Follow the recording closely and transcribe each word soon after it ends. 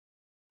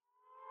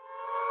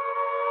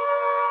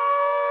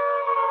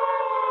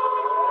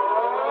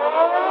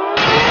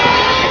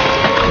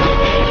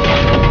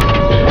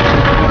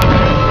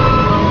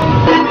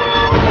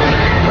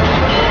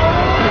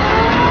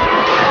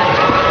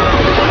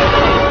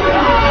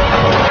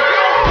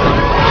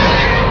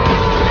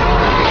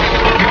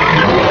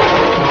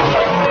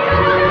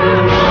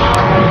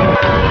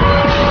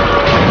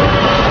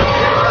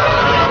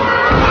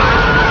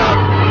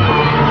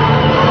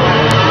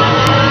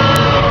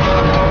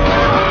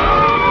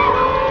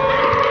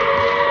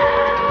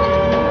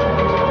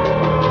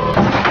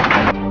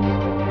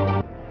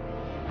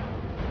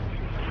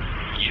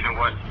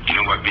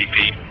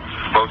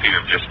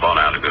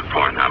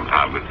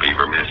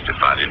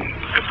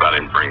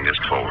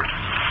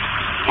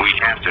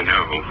have to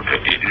know,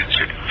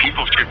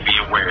 people should be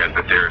aware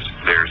that there's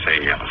a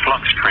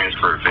flux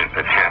transfer event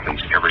that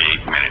happens every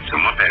 8 minutes, and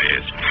what that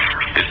is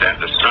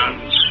that the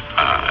sun's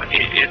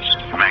its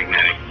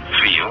magnetic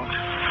field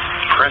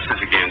presses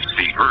against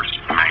the Earth's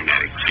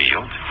magnetic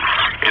field,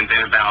 and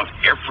then about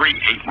every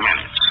 8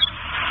 minutes,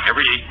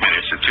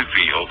 the two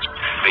fields,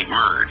 they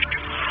merge,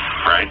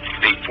 right?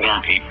 They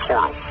form a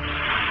portal,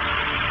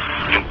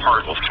 and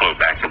particles flow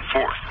back and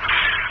forth.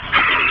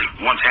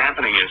 What's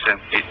happening is that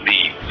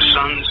the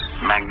sun's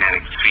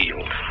magnetic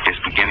field is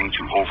beginning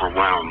to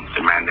overwhelm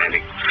the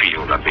magnetic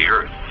field of the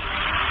Earth.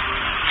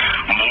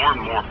 More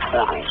and more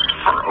portals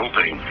are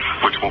opening,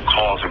 which will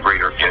cause a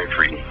greater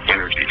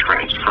energy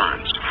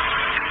transference.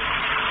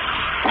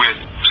 With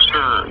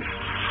CERN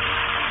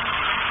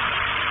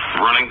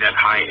running that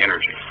high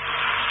energy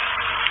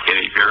in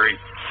a very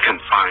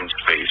confined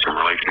space in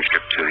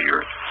relationship to the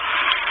Earth,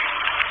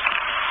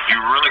 you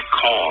really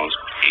cause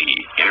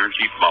a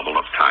energy bubble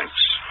of types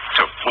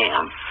to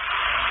form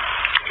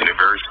in a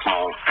very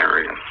small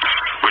area,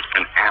 which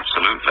can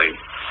absolutely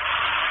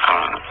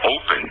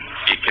open.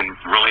 It can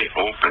really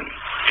open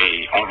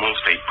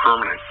almost a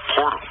permanent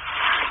portal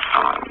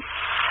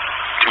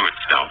to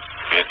itself.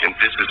 And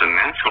this is a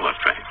natural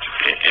effect.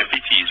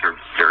 FETs are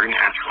very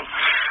natural,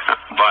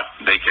 but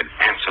they can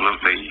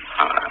absolutely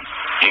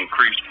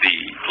increase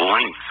the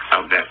length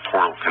of that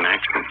portal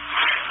connection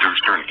through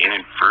CERN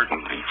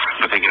inadvertently,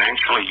 but they can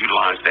actually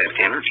utilize that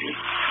energy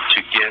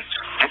to get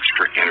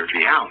extra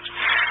energy out.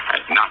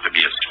 Not to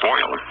be a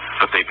spoiler,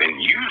 but they've been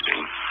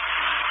using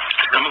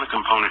some of the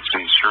components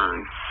in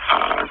CERN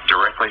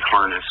directly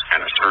harness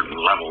at a certain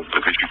level,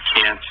 because you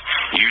can't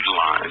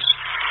utilize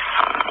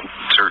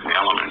certain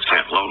elements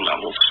at low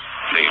levels.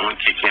 They only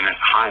kick in at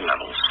high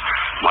levels,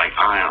 like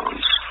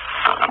ions.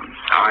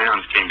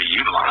 Ions can be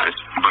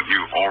utilized, but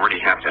you already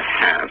have to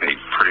have a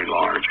pretty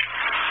large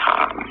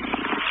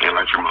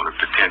electromotive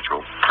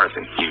potential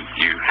present.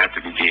 You have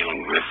to be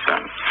dealing with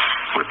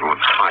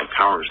high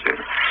powers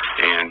there.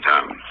 And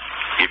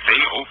if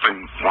they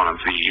open one of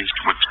these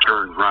with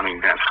CERN running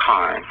that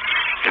high,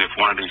 and if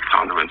one of these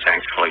conduits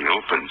actually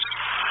opens,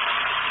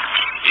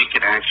 it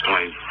could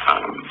actually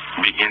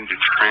begin to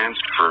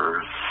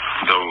transfer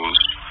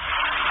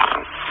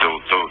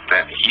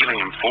that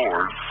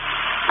helium-4,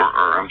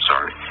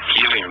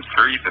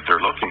 helium-3 that they're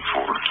looking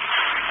for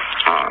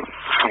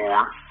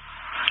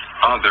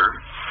other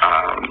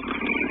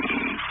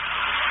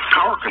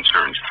power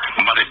concerns.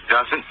 But it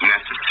doesn't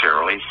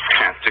necessarily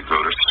have to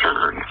go to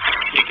CERN.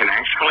 It can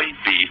actually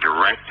be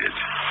directed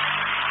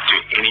to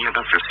any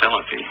other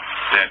facility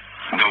that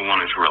no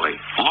one is really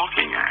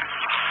looking at.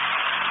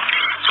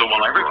 So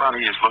while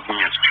everybody is looking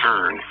at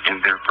CERN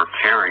and they're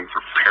preparing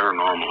for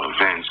paranormal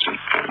events,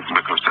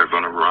 because they're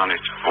going to run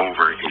it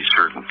over a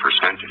certain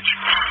percentage,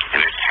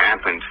 and it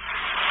happened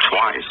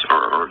twice,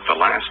 or the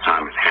last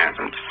time it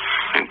happened,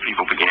 and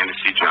people began to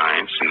see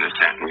giants and this,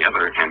 that, and the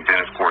other, and then,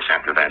 of course,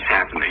 after that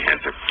happened, they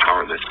had to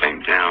power this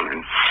thing down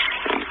and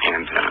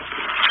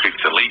fix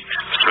the leaks,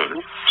 so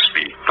to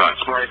speak. But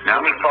right.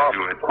 Now go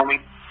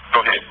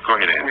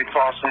ahead, Ed. Let me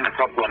toss in a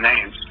couple of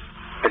names.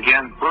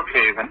 Again,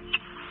 Brookhaven.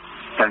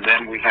 And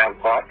then we have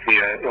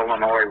Latvia,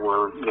 Illinois,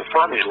 where the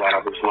Fermi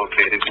Lab is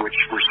located, which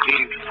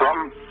received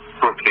from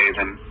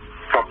Brookhaven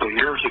a couple of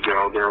years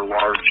ago their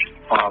large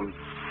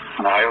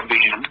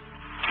niobium,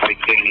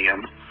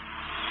 titanium,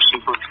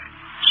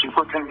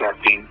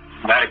 superconducting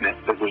magnet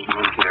that was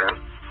moved there.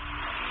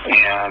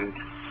 And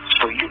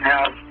so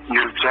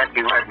you're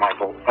exactly right,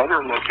 Michael,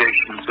 other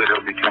locations that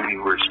are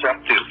becoming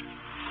receptive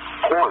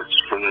ports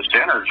for this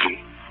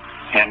energy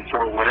and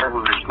for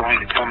whatever is going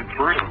to come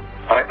through.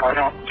 I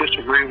don't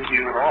disagree with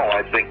you at all.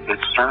 I think that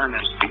CERN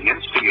is the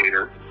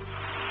instigator.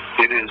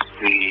 It is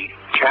the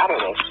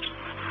catalyst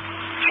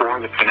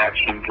for the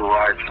connection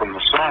derived from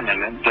the sun,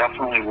 and it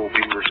definitely will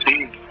be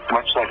received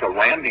much like a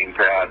landing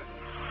pad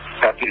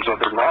at these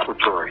other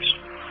laboratories.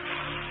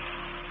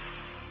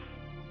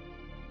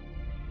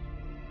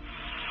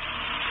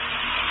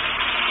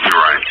 You're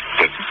right.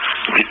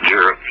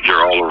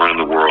 They're all around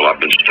the world. I've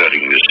been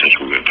studying this since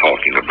we've been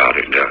talking about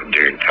it.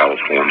 There in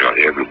California,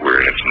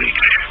 everywhere. It's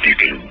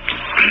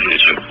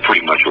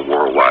pretty much a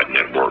worldwide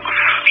network.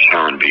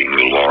 CERN being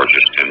the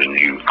largest, and the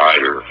new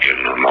ITER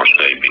in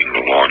Marseille being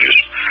the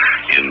largest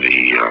in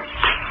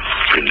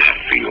that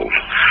field.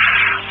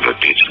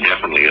 But it's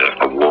definitely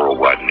a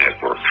worldwide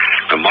network.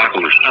 Now,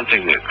 Michael, there's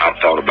something that I've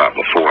thought about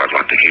before. I'd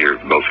like to hear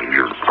both of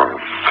your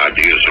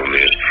ideas on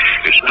this.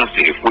 It's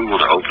something, if we were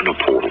to open a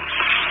portal,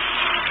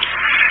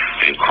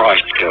 and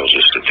Christ tells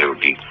us that there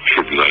would be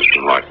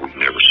tribulation like we've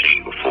never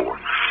seen before,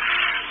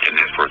 and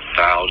that for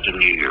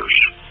 1,000 years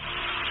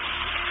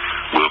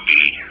we'll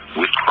be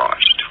with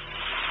Christ,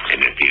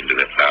 and at the end of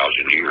that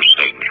 1,000 years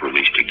Satan's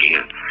released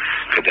again.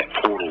 Could that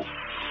portal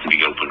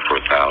be open for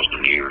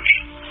 1,000 years?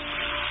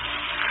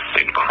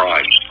 And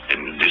Christ,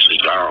 and this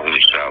is our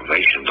only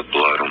salvation, the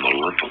blood on the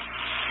lintel,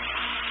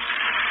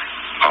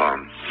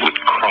 with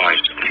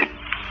Christ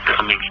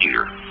coming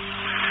here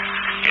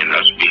and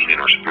us being in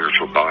our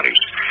spiritual bodies,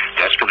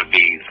 that's going to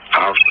be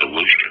our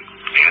solution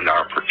and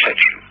our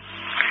protection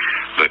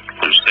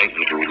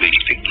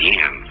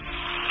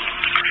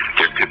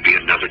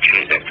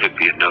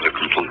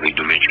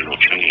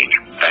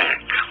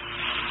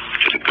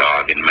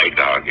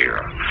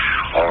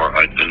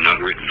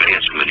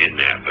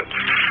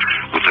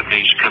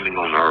coming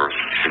on earth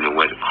in the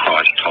way that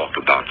Christ talked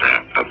about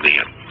that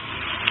event.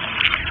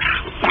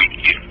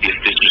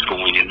 If this is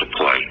going into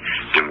play,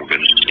 then we're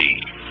going to see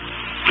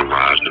the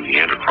rise of the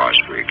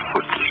Antichrist very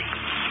quickly.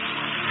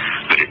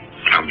 But the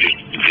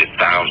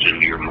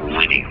 1,000-year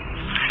millennium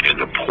and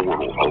the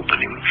portal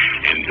opening,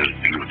 and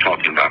you were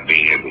talking about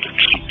being able to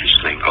keep this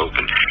thing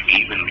open.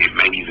 It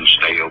may even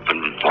stay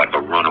open like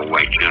a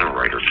runaway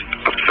generator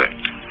effect.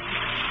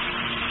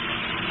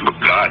 But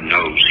God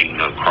knows,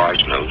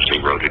 Christ knows, He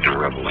wrote it in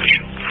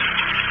Revelation.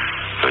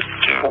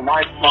 But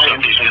my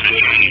something's going to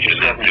change in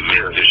that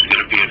dimension. There's going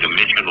to be a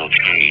dimensional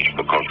change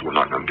because we're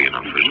not going to be in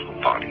our physical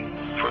body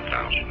for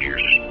 1,000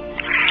 years.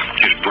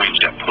 Just brings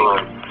that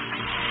point.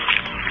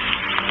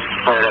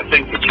 Right, I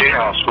think the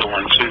chaos will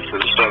ensue for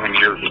the 7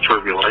 years of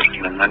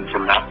tribulation, and then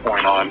from that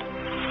point on,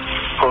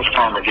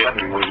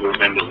 post-Armageddon, we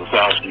move into the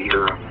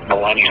 1,000-year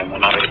millennium,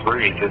 and I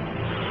agree that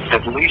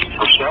at least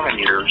for 7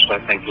 years, I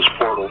think this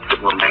portal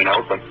could remain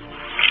open.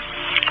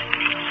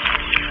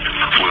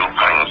 Well,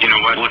 you know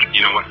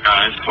what,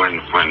 guys? When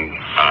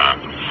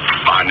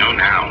I know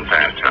now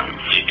that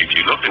if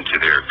you look into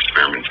their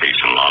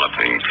experimentation, a lot of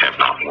things have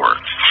not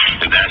worked,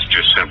 and that's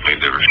just simply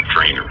the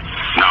restrainer,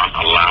 not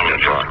allowing them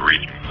to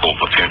reach full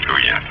potential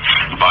yet.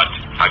 But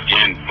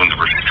again, when the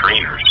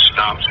restrainer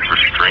stops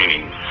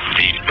restraining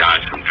these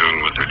guys from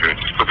doing what they're doing,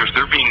 because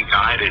they're being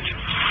guided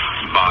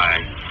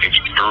by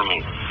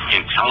external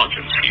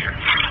intelligence here.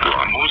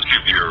 Most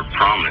of your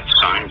prominent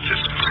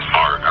scientists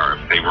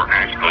they were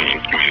actually in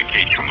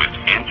communication with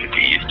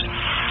entities,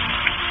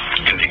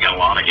 and they got a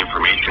lot of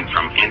information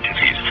from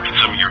entities.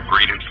 Some of your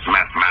greatest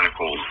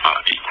mathematical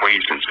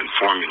equations and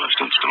formulas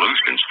and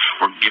solutions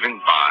were given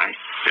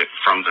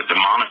from the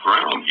demonic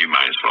realm, you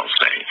might as well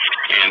say.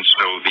 And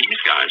so these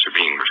guys are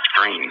being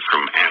restrained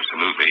from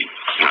absolutely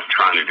not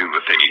trying to do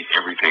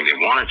everything they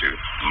want to do.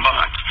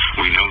 But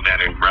we know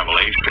that in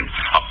Revelation,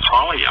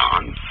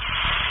 Apollyon,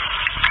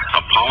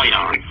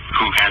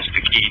 who has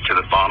the key to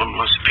the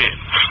bottomless pit,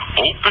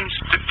 opens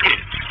the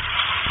pit.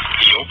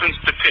 He opens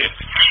the pit,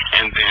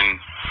 and then,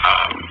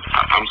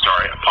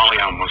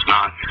 Apollyon was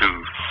not who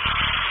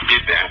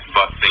did that,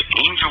 but the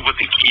angel with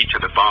the key to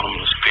the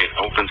bottomless pit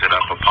opens it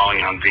up.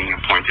 Apollyon, being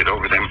appointed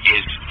over them,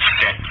 is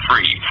set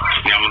free.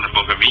 Now, in the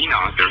book of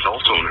Enoch, there's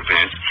also an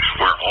event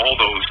where all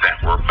those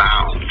that were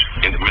bound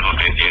in the middle,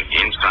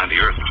 inside the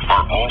earth,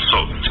 are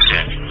also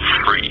set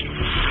free.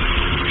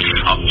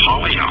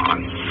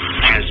 Apollyon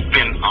has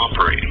been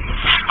operating.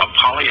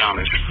 Apollyon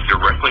is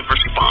directly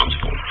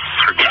responsible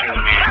for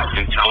giving man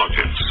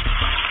intelligence.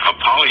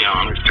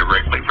 Apollyon is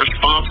directly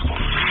responsible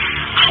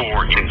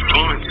for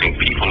influencing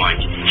people like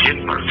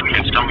Hitler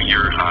and some of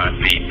your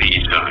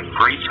these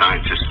great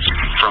scientists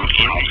from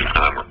India.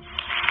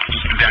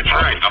 That's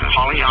right.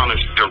 Apollyon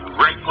is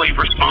directly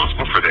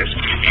responsible for this.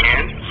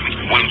 And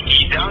when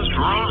he does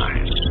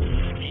rise,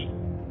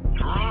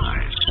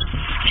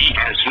 he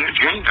has an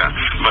agenda,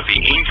 but the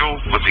angel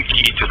with the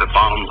key to the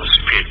bottomless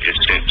pit is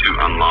sent to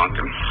unlock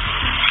them.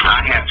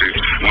 I have to,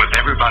 with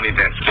everybody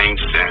that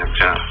thinks that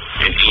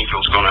an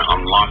angel's going to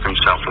unlock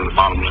himself in the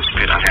bottomless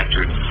pit, I have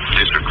to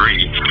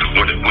disagree.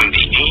 When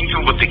the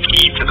angel with the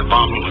key to the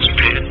bottomless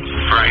pit,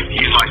 right,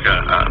 he's like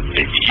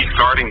he's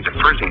guarding the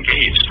prison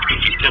gates.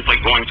 He's simply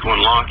going to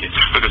unlock it,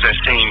 because that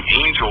same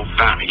angel,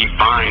 he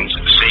binds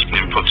Satan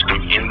and puts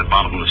him in the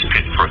bottomless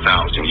pit for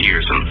 1,000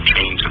 years and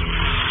chains him.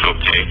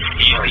 Okay?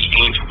 He's the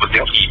angel with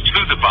the key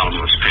to the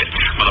bottomless pit.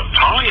 But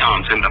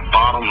Apollyon's in the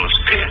bottomless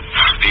pit.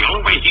 The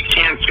only way he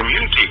can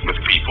communicate with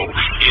people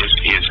is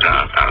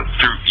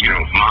through,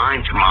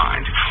 mind to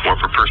mind, or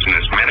if a person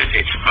is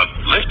meditating. But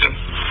listen,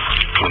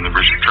 when the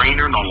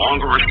restrainer no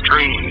longer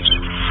restrains,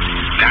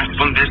 that's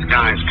when this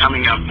guy is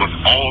coming up with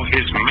all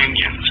his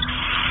minions.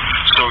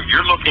 So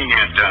you're looking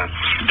at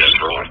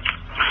people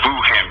who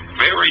have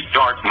very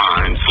dark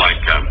minds,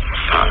 like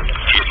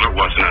Hitler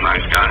wasn't a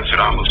nice guy,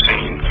 Saddam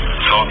Hussein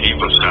thought he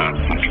was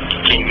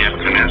King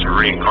Nebuchadnezzar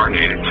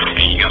reincarnated, and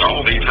you got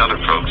all these other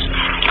folks,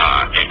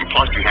 and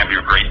plus you have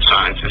your great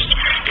scientists,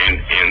 and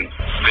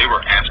they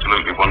were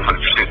absolutely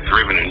 100%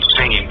 driven and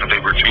insane, but they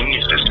were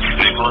geniuses.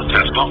 Nikola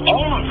Tesla,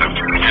 all of them.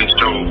 And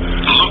so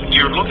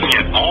you're looking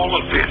at all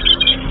of this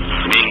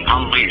being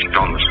unleashed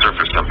on the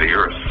surface of the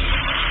earth.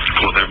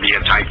 Will there be a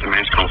tight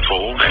dimensional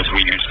fold, as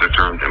we use the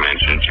term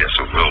dimensions? Yes,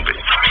 it will be.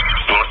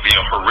 Will it be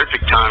a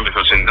horrific time?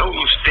 Because in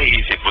those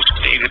days it was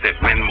stated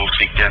that men will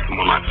seek death and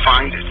will not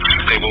find it.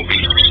 They will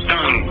be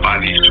stung by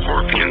these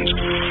scorpions,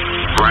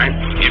 right?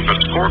 If a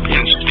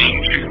scorpion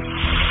stings you,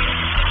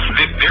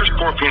 their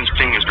scorpion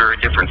sting is very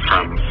different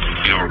from,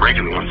 a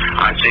regular one.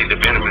 I say the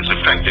venom is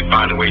affected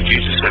by the way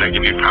Jesus said, I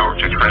give you power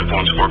to tread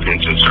upon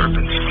scorpions and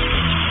serpents.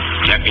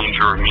 That means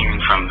you're immune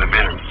from the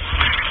venom.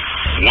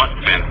 What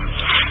venom?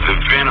 The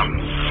venom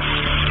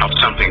of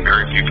something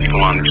very few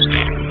people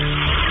understand,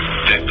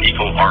 that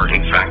people are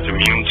in fact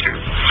immune to.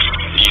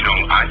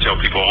 I tell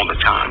people all the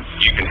time,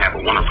 you can have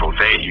a wonderful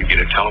day, you get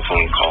a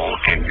telephone call,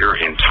 and your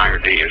entire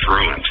day is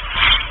ruined.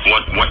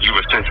 What you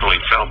essentially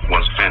felt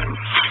was venom.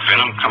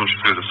 Venom comes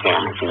through the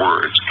form of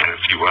words and a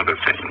few other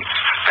things.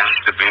 That's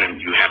the venom.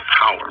 You have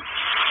power.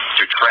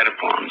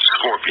 tetrapods,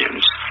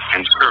 scorpions,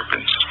 and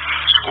serpents.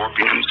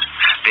 Scorpions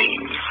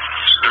sting,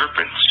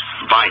 serpents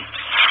bite,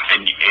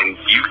 and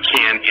you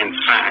can, in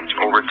fact,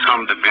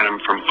 overcome the venom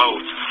from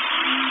both.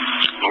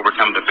 But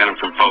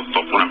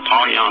when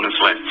Apollyon is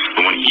left,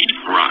 and when he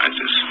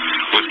rises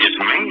with his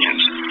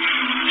minions,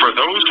 for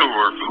those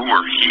who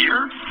are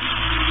here,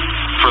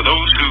 for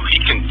those who he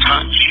can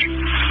touch,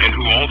 and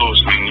who all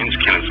those minions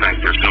can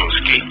affect, there's no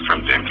escape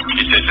from them.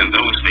 It says, in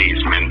those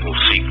days men will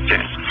seek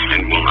death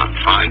and will not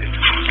find it.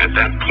 At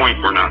that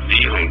point, we're not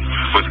dealing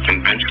with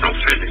conventional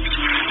physics.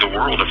 The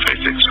world of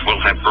physics will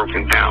have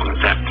broken down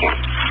at that point,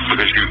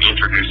 because you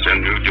introduce a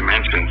new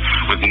dimension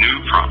with new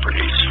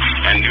properties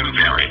and new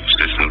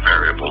variances and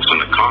variables,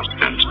 and the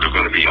constants are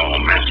going to be all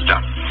messed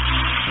up.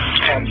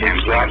 And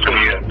exactly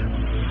it.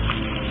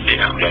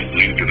 Yeah, that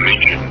new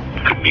dimension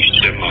could be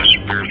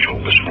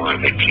semi-spiritual. That's why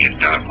they can't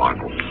die,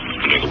 Michael.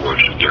 In other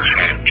words, their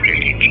hand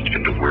changed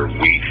into where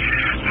we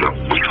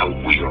hope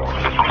we are.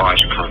 When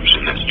Christ comes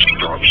and that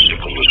dark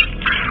sickle is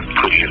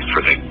put in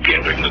for the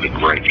gathering of the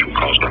grapes,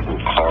 because that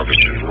harvest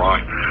is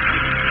ripe,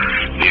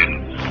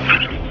 then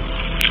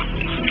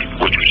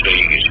what you're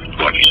saying is,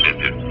 like you said,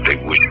 that they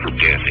wish for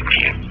death and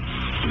can't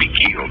be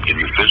killed. In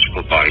your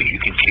physical body, you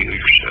can kill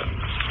yourself.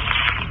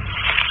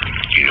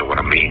 You know what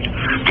I mean?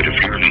 But if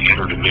you're in the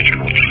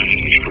interdimensional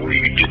change where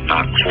you did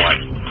not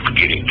quite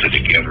get into the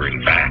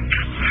gathering back,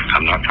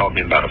 I'm not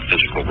talking about a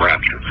physical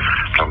rapture.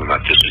 I'm talking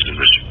about this is in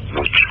this,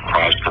 when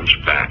Christ comes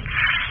back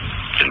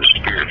in the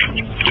spiritual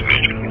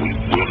dimension, we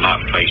will not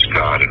face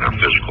God in our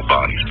physical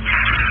bodies.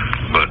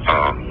 But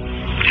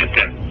at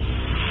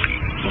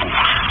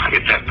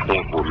that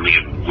point where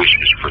men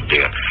wishes for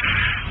death,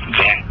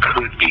 that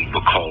could be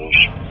because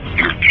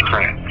you're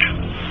trapped.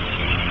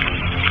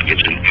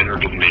 It's an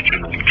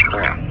interdimensional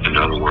trap. In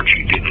other words,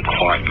 you didn't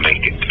quite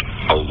make it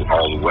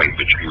all the way,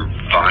 but your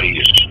body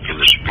is in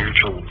the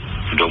spiritual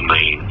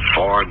domain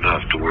far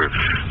enough to where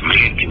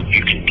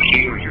you can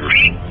kill your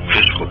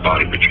physical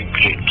body, but you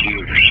can't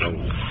kill your soul.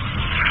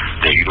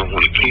 Now, you don't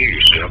want to kill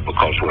yourself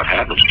because what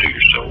happens to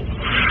your soul?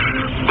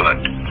 But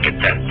at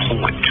that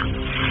point,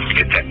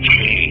 at that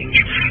change,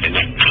 and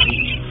that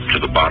key to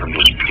the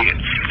bottomless pit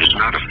is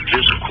not a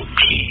physical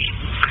key.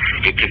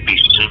 It could be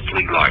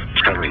simply like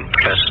telling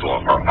Tesla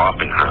or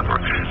Oppenheimer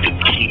the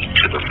key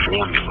to the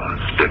formula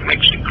that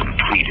makes it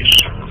complete is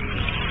certain.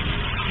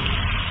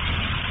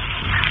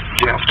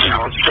 Yeah,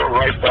 now let's go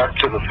right back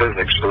to the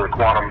physics, to the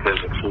quantum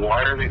physics.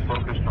 Why are they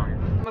focused on it?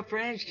 My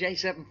friends,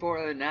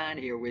 J7409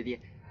 here with you.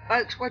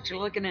 Folks, what you're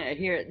looking at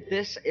here,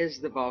 this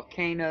is the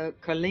volcano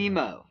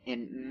Colima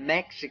in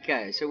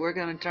Mexico. So we're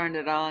going to turn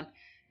it on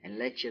and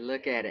let you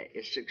look at it.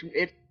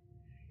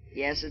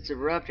 Yes, it's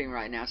erupting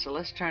right now, so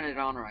let's turn it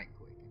on right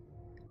quick.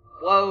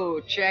 Whoa,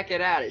 check it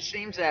out. It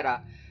seems that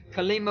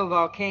Colima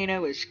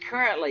volcano is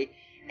currently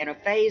in a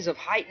phase of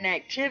heightened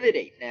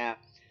activity. Now,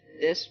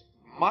 this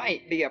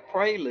might be a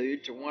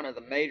prelude to one of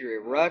the major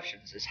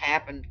eruptions that's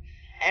happened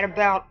at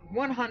about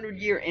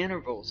 100-year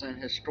intervals in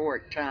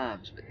historic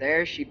times. But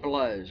there she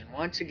blows. And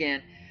once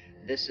again,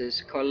 this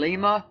is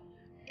Colima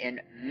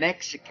in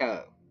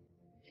Mexico.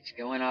 It's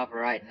going off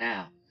right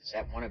now. It's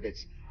at one of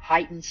its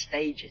heightened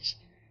stages.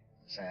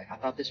 So I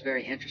thought this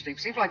very interesting.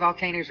 Seems like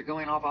volcanoes are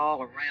going off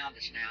all around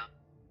us now.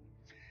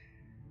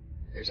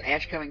 There's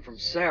ash coming from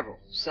several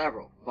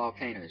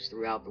volcanoes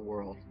throughout the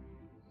world.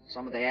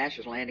 Some of the ash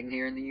is landing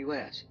here in the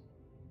U.S.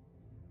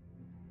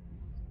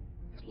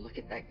 But look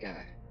at that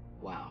guy.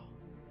 Wow.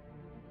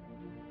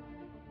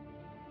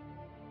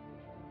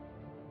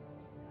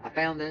 I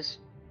found this,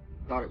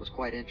 thought it was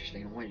quite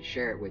interesting, and wanted to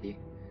share it with you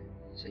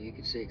so you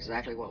could see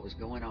exactly what was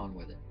going on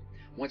with it.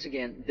 Once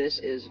again, this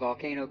is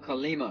Volcano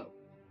Colima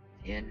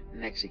in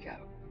Mexico.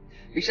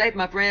 Be safe,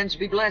 my friends.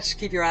 Be blessed.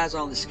 Keep your eyes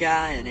on the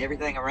sky and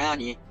everything around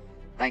you.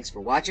 Thanks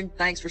for watching.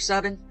 Thanks for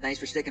subbing. Thanks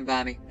for sticking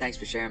by me. Thanks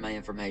for sharing my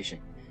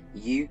information.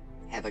 You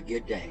have a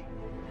good day.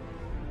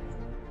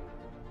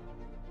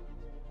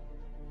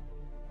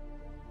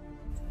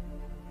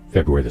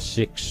 February the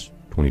 6th,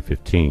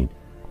 2015.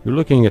 You're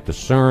looking at the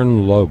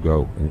CERN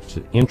logo, and it's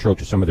an intro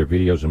to some of their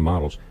videos and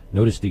models.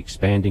 Notice the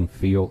expanding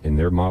feel in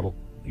their model.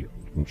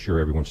 I'm sure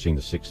everyone's seen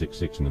the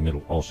 666 in the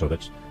middle also.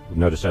 We've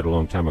noticed that a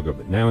long time ago.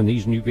 But now in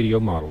these new video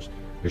models,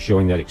 they're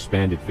showing that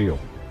expanded feel.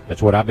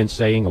 That's what I've been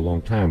saying a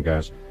long time,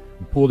 guys.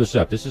 Pull this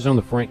up. This is on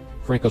the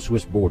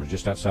Franco-Swiss border,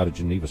 just outside of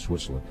Geneva,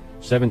 Switzerland.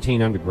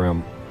 17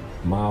 underground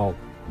mile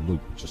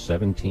loop. It's a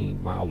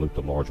 17-mile loop,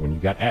 the large one. You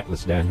got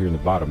Atlas down here in the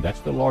bottom.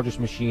 That's the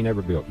largest machine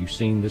ever built. You've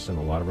seen this in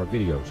a lot of our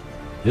videos.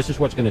 This is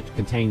what's going to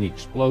contain the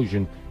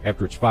explosion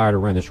after it's fired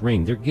around this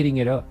ring. They're getting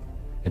it up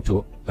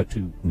into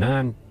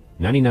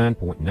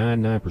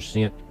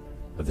 99.99%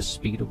 of the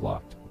speed of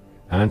light.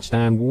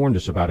 Einstein warned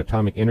us about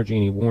atomic energy,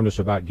 and he warned us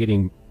about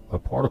getting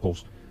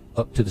particles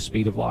up to the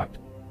speed of light.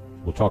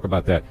 We'll talk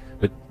about that.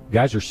 But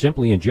guys are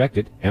simply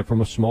injected and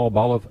from a small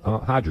ball of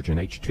hydrogen,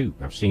 H2.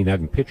 I've seen that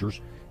in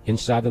pictures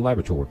inside the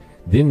laboratory.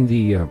 Then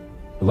the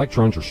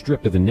electrons are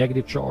stripped of the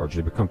negative charge.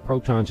 They become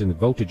protons and the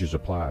voltage is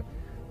applied.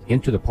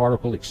 into the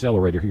particle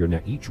accelerator here.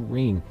 Now each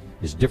ring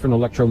is different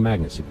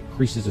electromagnets. It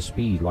increases the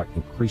speed, like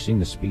increasing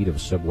the speed of a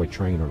subway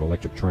train or an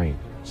electric train.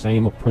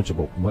 Same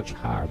principle, much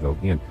higher though.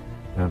 Again,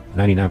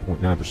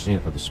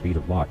 99.9% of the speed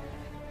of light.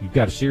 You've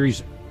got a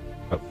series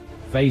of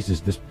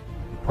phases this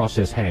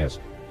process has.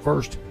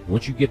 First,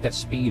 once you get that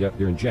speed up,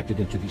 they're injected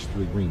into these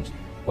three rings.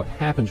 What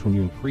happens when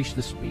you increase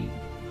the speed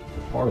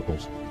of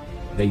particles,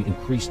 they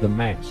increase the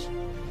mass.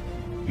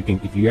 You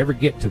can, if you ever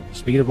get to the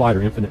speed of light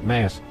or infinite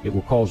mass, it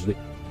will cause the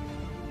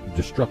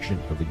destruction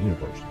of the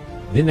universe.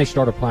 Then they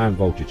start applying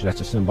voltage.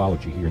 That's a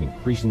symbology here, and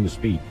increasing the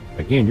speed.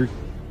 Again, you're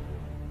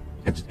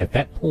at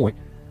that point,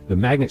 the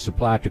magnets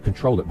apply to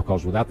control it,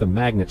 because without the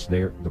magnets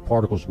there, the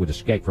particles would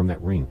escape from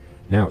that ring.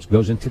 Now it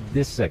goes into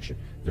this section.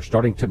 They're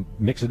starting to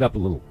mix it up a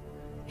little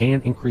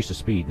and increase the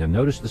speed. Now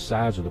notice the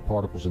size of the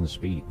particles and the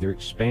speed. They're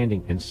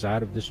expanding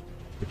inside of this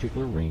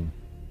particular ring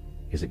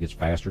as it gets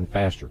faster and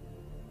faster.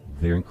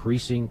 They're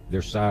increasing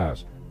their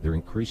size. They're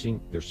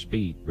increasing their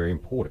speed. Very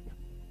important.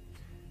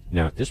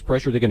 Now at this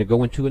pressure, they're going to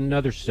go into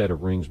another set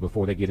of rings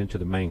before they get into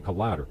the main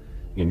collider.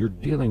 And you're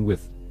dealing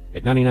with,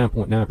 at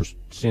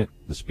 99.9%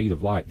 the speed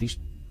of light, these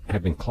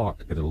have been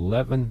clocked at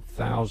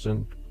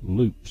 11,000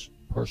 loops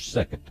per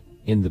second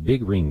in the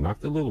big ring,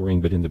 not the little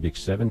ring, but in the big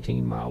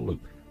 17-mile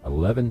loop,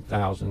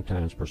 11,000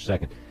 times per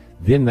second.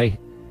 Then they,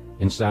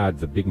 inside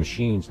the big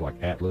machines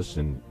like Atlas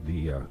and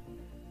the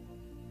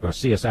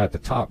CSI at the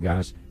top,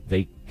 guys,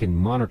 they can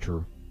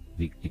monitor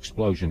the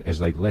explosion as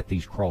they let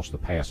these cross the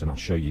pass, and I'll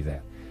show you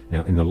that.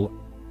 Now,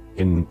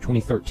 in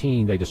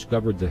 2013, they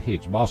discovered the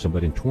Higgs boson,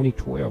 but in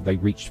 2012, they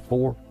reached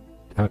 4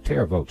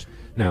 teravolts.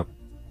 Now,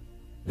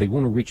 they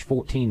want to reach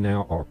 14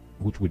 now, or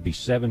which would be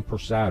 7 per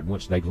side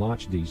once they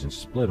launch these and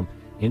split them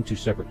into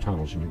separate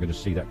tunnels. And you're going to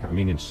see that, I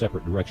mean, in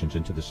separate directions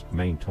into this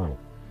main tunnel.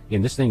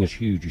 And this thing is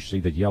huge. You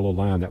see the yellow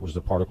line, that was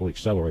the particle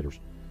accelerators.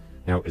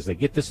 Now, as they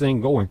get this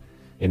thing going,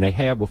 and they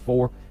have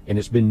before, and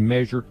it's been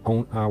measured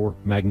on our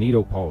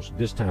magnetopause.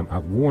 This time,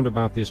 I've warned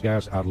about this,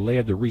 guys. I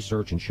led the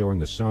research in showing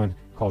the sun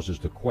causes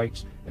the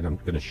quakes, and I'm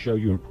going to show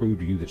you and prove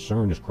to you that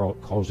CERN is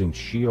causing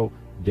shield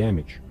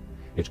damage.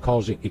 It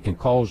can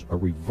cause a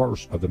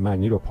reverse of the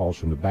magnetopause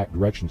from the back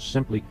direction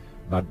simply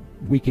by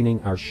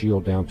weakening our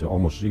shield down to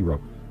almost zero.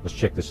 Let's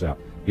check this out.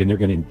 Again, they're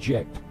going to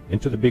inject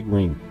into the big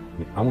ring.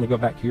 I want to go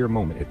back here a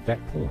moment. At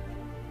that point,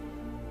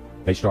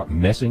 they start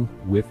messing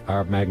with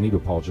our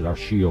magnetopause, our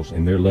shields,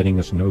 and they're letting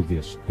us know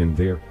this in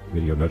their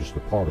video. Notice the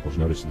particles,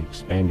 notice the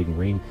expanding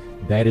ring.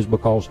 That is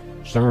because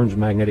CERN's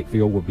magnetic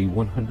field will be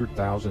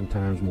 100,000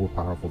 times more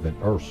powerful than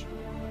Earth's.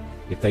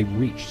 If they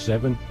reach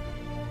 7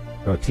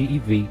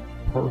 TeV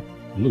per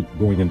loop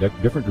going in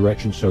different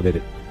directions, so that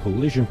at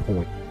collision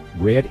point,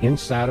 red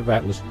inside of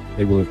Atlas,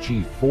 they will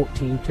achieve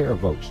 14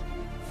 teravolts.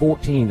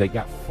 14, they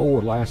got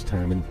 4 last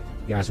time, and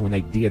guys, when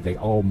they did, they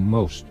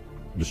almost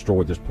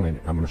destroyed this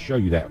planet. I'm going to show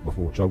you that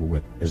before it's over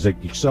with. As they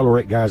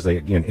accelerate, guys, they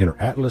again enter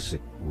Atlas,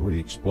 where the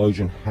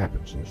explosion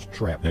happens, and it's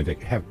trapped. Now, they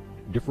have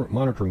different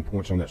monitoring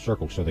points on that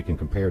circle so they can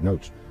compare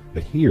notes.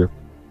 But here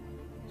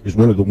is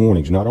one of the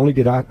warnings. Not only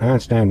did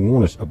Einstein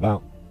warn us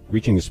about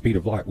reaching the speed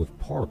of light with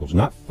particles,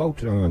 not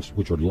photons,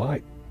 which are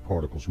light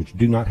particles, which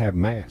do not have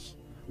mass,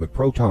 but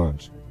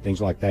protons,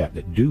 things like that,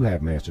 that do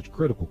have mass. It's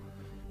critical.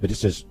 But it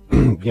says,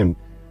 again,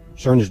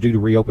 CERN is due to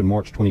reopen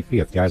March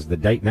 25th. Guys, the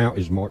date now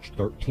is March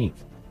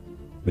 13th.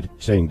 But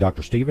it's saying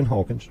Dr. Stephen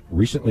Hawkins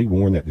recently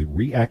warned that the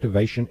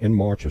reactivation in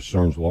March of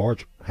CERN's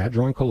Large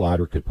Hadron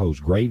Collider could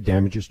pose grave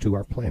damages to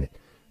our planet.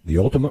 The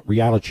ultimate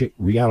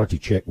reality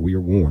check, we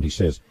are warned. He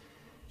says,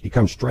 he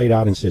comes straight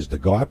out and says the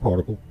God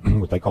particle,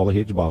 what they call the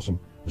Higgs boson,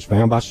 was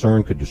found by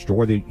CERN, could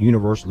destroy the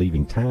universe,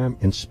 leaving time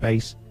and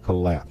space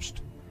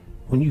collapsed.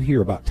 When you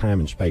hear about time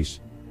and space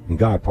and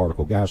God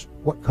particle, guys,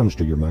 what comes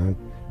to your mind?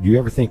 Do you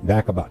ever think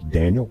back about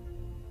Daniel?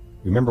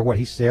 Remember what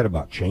he said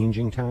about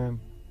changing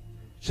time?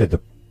 He said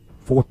the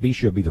fourth beast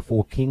shall be the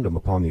fourth kingdom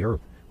upon the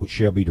earth, which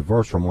shall be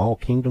diverse from all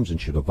kingdoms,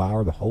 and shall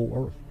devour the whole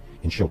earth,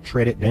 and shall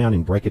tread it down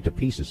and break it to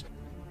pieces.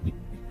 It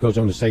goes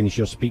on to say, and he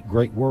shall speak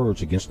great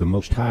words against the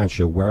Most High, and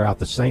shall wear out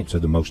the saints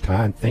of the Most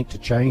High, and think to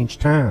change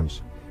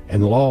times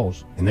and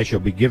laws, and they shall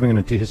be given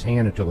into his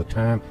hand until the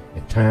time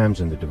and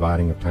times and the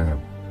dividing of time.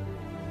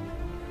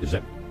 Does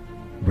that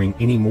bring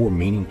any more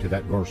meaning to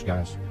that verse,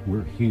 guys?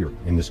 We're here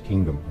in this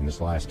kingdom in this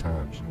last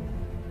times.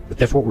 But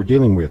that's what we're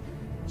dealing with.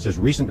 It says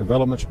recent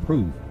developments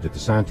prove that the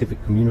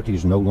scientific community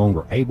is no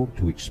longer able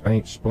to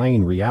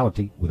explain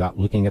reality without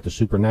looking at the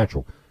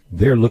supernatural.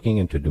 They're looking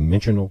into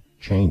dimensional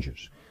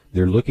changes.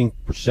 They're looking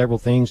for several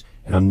things,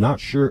 and I'm not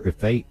sure if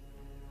they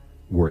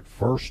were at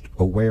first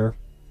aware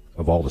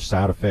of all the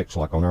side effects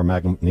like on our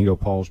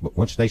magnetopause, but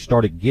once they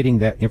started getting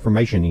that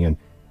information in,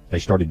 they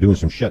started doing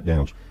some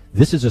shutdowns.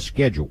 This is a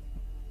schedule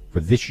for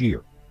this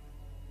year.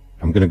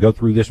 I'm going to go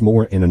through this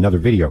more in another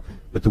video,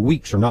 but the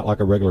weeks are not like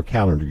a regular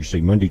calendar. You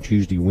see Monday,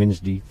 Tuesday,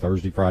 Wednesday,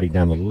 Thursday, Friday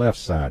down the left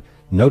side.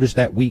 Notice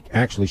that week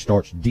actually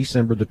starts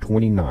December the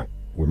 29th,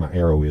 where my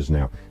arrow is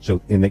now.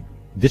 So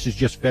this is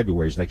just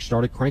February. As they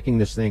started cranking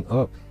this thing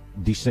up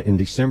in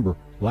December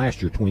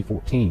last year,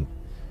 2014.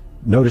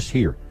 Notice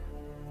here,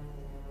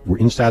 We're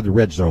inside the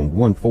red zone,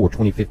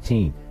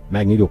 1/4/2015.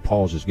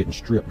 Magnetopause is getting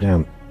stripped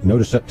down.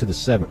 Notice up to the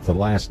 7th, the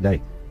last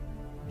day.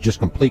 Just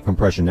complete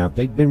compression. Now,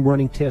 they've been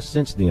running tests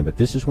since then, but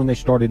this is when they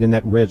started in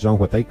that red zone,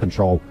 what they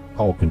called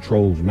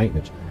controls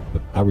maintenance.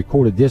 But I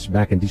recorded this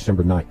back in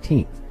December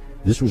 19th.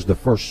 This was the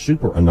first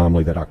super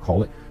anomaly that I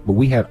call it, but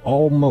we had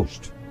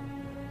almost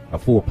a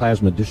full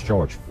plasma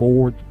discharge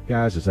forward,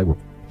 guys, as they were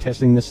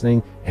testing this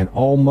thing, and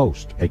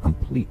almost a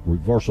complete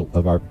reversal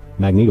of our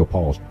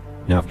magnetopause.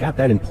 Now, I've got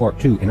that in part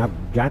 2, and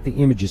I've got the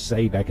images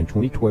saved back in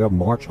 2012,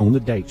 March, on the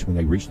dates when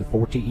they reached the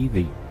 4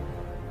 TeV,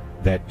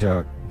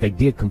 that they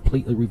did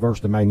completely reverse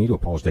the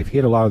magnetopause. They've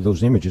hit a lot of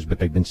those images, but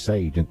they've been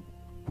saved, and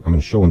I'm going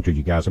to show them to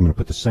you guys. I'm going to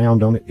put the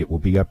sound on it. It will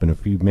be up in a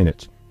few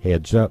minutes.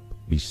 Heads up,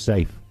 be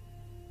safe.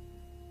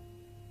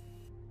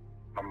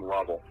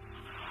 Level,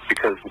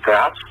 because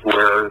that's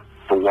where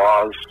the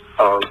laws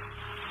of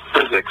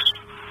physics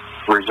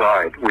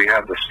reside. We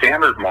have the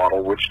standard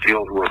model, which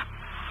deals with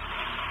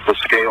the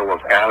scale of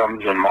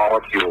atoms and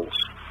molecules.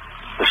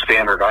 The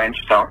standard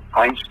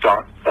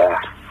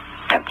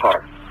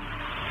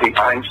the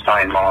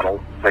Einstein model,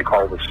 they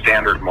call the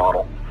standard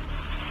model.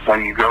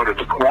 When you go to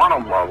the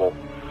quantum level,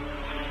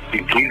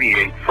 you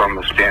deviate from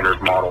the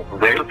standard model.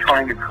 They're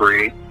trying to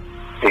create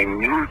a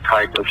new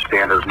type of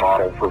standard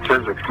model for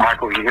physics.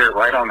 Michael, you hit it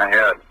right on the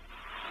head.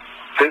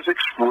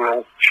 Physics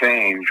will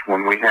change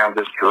when we have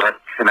this direct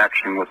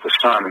connection with the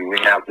sun and we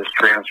have this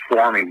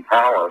transforming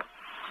power.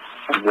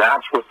 And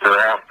that's what they're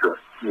after.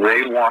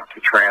 They want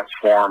to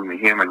transform the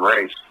human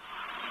race,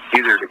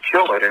 either to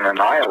kill it and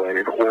annihilate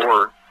it,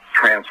 or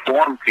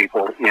transform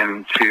people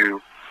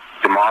into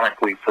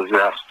demonically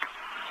possessed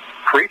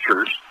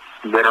creatures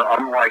that are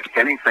unlike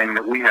anything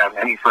that we have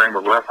any frame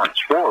of reference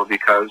for,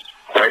 because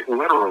quite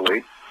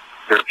literally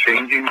they're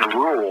changing the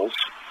rules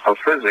of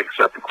physics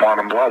at the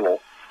quantum level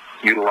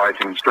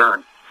utilizing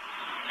CERN.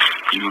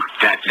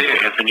 That's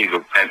it, Anthony.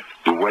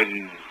 The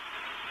way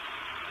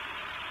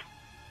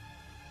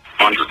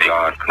under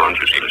God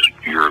consciousness,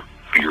 your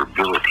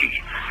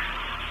ability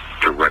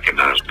to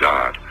recognize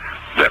God,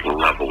 that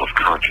level of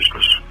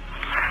consciousness,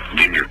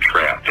 then you're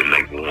trapped, and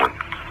they won.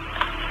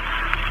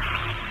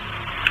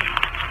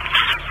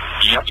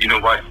 You know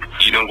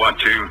what,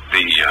 too?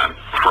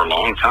 For a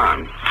long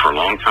time,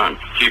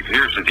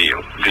 here's the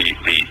deal. The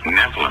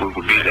Nephilim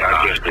would be,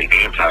 I guess, the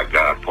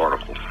anti-God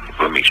particle.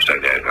 Let me say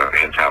that,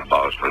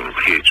 anti-boson,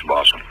 Higgs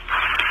boson.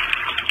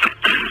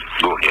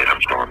 Go ahead,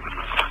 I'm sorry.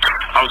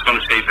 I was going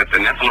to say that the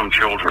Nephilim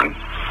children,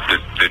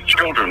 the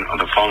children of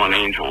the fallen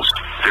angels,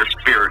 their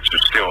spirits are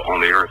still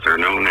on the earth. They're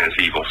known as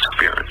evil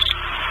spirits,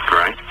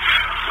 right?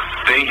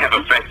 They have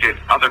affected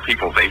other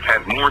people. They've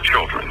had more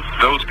children.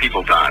 Those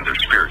people died. Their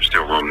spirits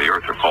still roam the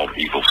earth. They're called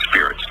evil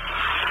spirits.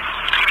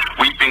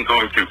 We've been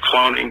going through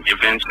cloning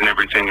events and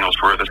everything else.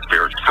 Where are the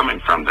spirits coming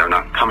from? They're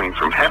not coming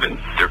from heaven.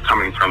 They're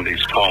coming from the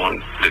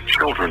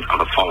children of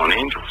the fallen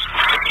angels.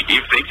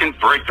 If they can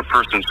break the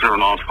person's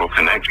neurological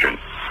connection,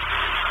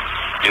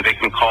 and they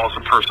can cause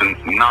a person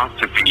not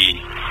to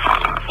be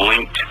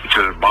linked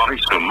to their body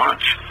so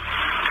much,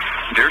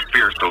 their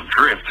spirits will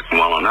drift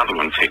while another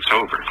one takes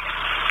over.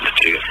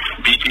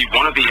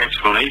 One of the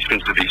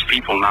explanations of these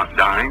people not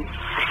dying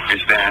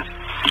is that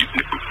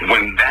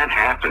when that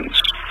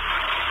happens,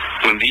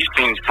 when these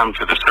things come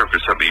to the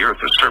surface of the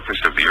earth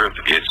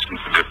is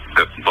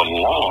the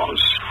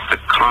laws, the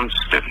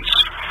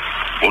constants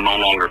will no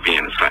longer be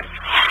in effect.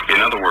 In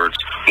other words,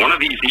 one of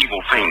these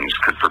evil things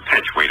could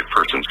perpetuate a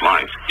person's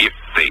life if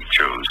they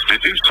chose to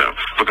do so,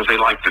 because they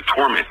like to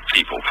torment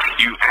people.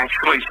 You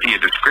actually see a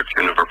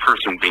description of a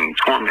person being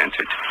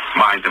tormented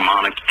by a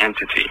demonic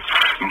entity,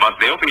 but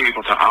they'll be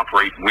able to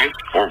operate with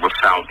or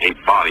without a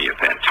body at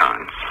that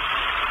time,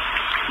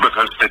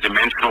 because the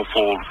dimensional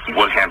fold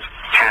would have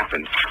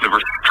happened. The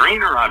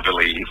restrainer, I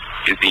believe,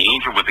 is the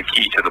angel with the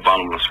key to the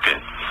bottomless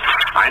pit.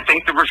 I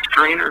think the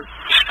restrainer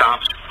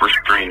stops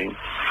restraining,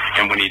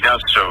 and when he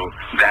does so,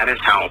 that is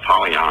how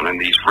Apollyon and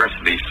these rest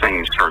of these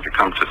things start to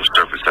come to the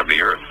surface of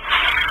the earth.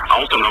 I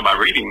also know by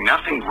reading,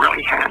 nothing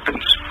really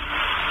happens.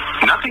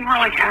 Nothing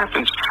really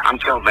happens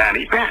until that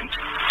event.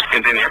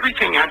 And then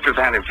everything after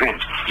that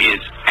event is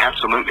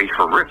absolutely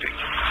horrific.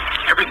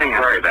 Everything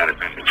after that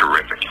event is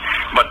terrific.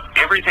 But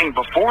everything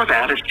before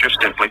that is just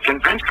simply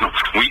conventional.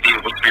 We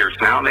deal with spirits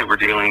now. They were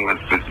dealing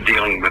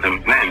with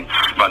them then.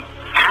 But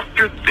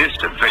after this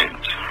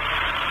event,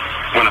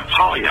 when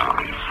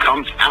Apollyon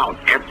comes out,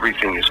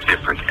 everything is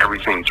different.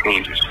 Everything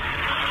changes.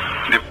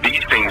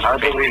 These things, I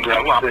believe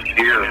that was this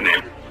year.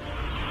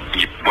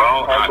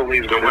 Well, I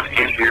believe that was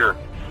this year.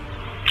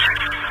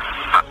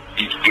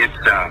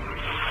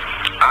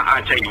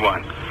 I tell you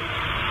what,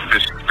 the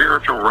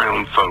spiritual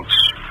realm, folks,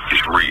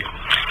 is real.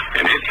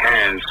 And it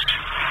has,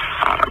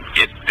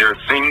 there are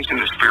things in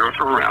the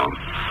spiritual realm,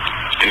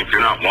 and if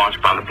you're not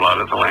washed by the blood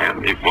of the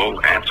Lamb, it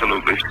will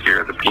absolutely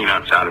scare the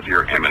peanuts out of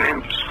your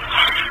M&Ms.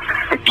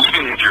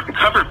 Even if you're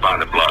covered by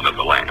the blood of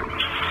the Lamb,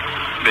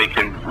 they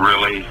can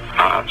really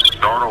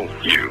startle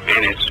you.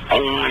 And it's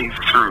only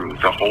through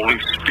the Holy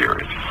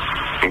Spirit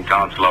and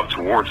God's love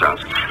towards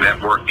us, that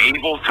we're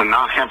able to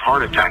not have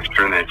heart attacks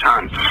during that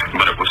time.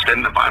 But it was said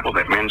in the Bible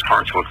that men's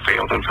hearts would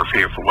fail them for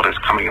fear for what is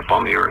coming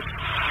upon the earth.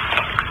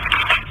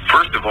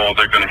 First of all,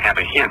 they're going to have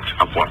a hint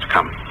of what's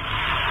coming.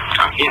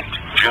 A hint,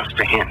 just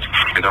a hint.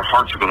 And their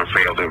hearts are going to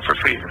fail them for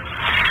fear.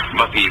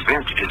 But the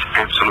event is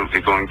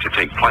absolutely going to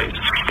take place.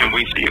 And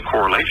we see a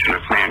correlation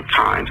of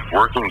mankind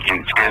working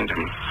in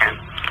tandem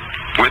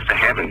with the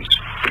heavens.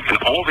 And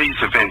all these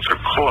events are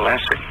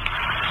coalescing.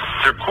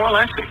 They're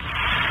coalescing.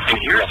 And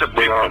here's a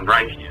big one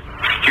right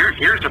here.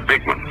 Here's a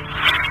big one.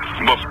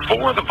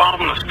 Before the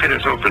bottomless pit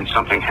is open,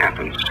 something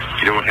happens.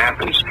 You know what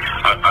happens?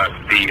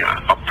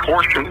 A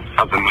portion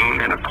of the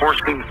moon and a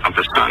portion of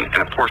the sun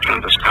and a portion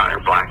of the sky are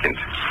blackened.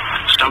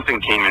 Something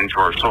came into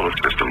our solar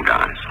system,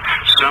 guys.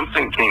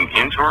 Something came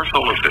into our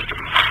solar system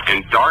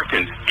and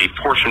darkened a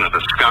portion of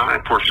the sky,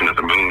 a portion of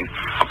the moon,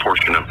 a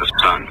portion of the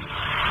sun.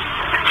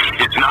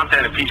 It's not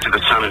that a piece of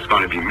the sun is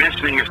going to be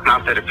missing. It's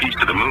not that a piece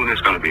of the moon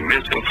is going to be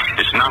missing.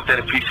 It's not that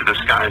a piece of the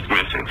sky is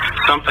missing.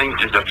 Something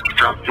is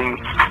obstructing.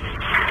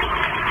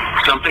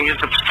 Something is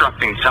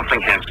obstructing.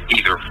 Something has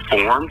either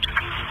formed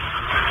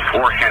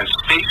or has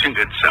stationed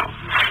itself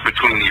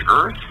between the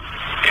earth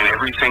and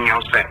everything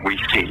else that we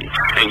see.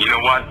 And you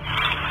know what?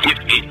 If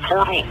a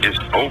portal is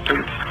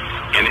open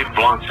and it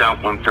blocks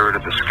out 1/3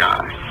 of the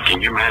sky,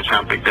 can you imagine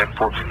how big that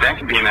portal? That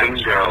could be an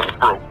actual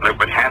portal that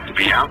would have to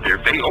be out there.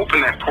 If they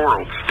open that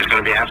portal, it's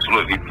going to be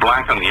absolutely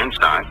black on the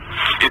inside.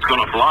 It's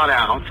going to blot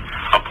out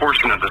a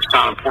portion of the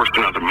sun, a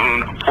portion of the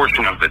moon, a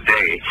portion of the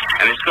day,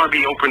 and it's going to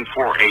be open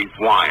for a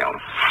while.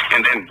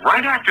 And then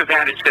right after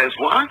that, it says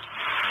what?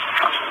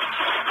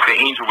 The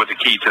angel with the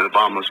key to the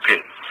bottomless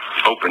pit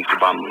opens the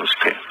bottomless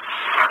pit.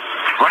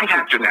 Right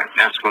after that,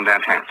 that's when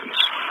that happens.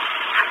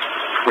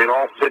 It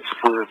all fits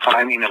for the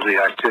timing of the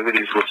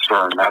activities with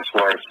CERN. That's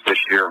why it's this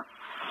year.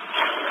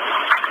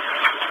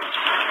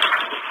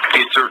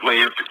 It certainly,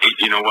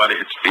 you know what,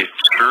 it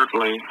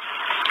certainly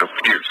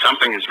appears.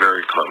 Something is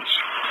very close.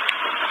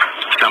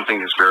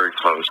 Something is very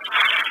close.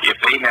 If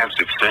they have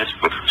success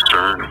with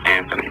CERN,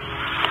 Anthony,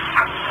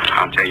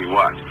 I'll tell you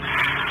what,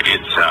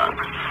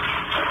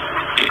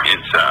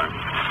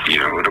 you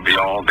know, it'll be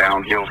all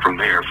downhill from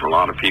there for a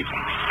lot of people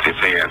if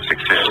they have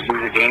success. It'll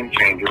be a game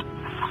changer.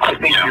 I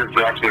think you're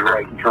exactly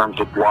right in terms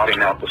of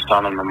blotting out the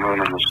sun and the moon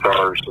and the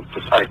stars.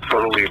 I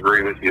totally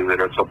agree with you that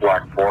it's a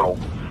black portal.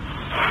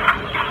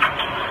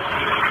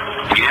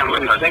 Yeah,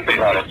 when you think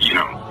about it, you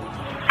know.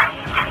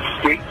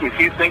 If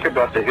you think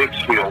about the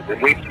Higgs field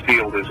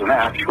is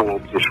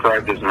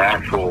described as an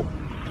actual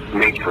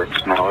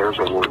matrix. Now, there's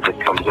a word that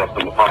comes up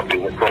in the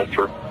popular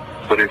culture,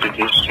 but it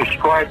is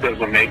described as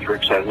a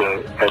matrix, as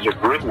a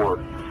grid work.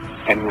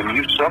 And when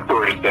you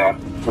separate that,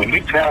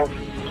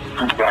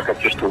 back up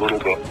just a little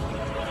bit,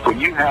 when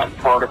you have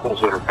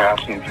particles that are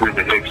passing through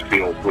the Higgs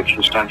field, which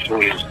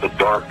essentially is the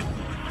dark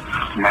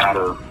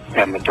matter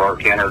and the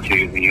dark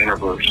energy of the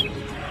universe,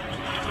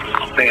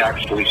 they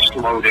actually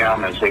slow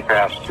down as they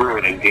pass through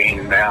it and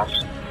gain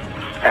mass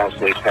as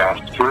they pass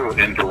through it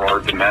into our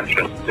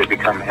dimension. They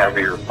become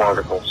heavier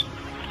particles.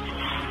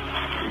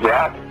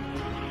 That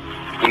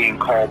being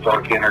called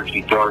dark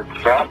energy, dark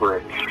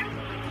fabric,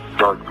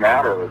 dark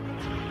matter,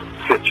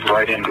 fits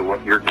right into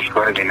what you're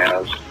describing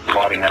as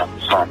blotting out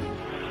the sun.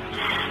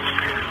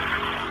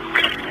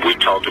 We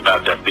talked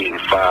about that being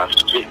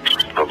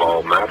 5/6 of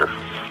all matter.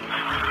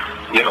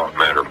 Dark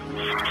matter,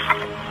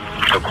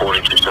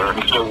 according to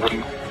CERN. So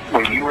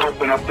when you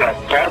open up that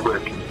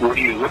fabric, what are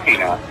you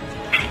looking at?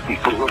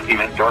 You're looking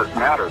at dark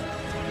matter.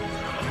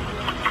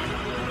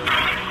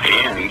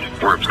 And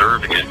we're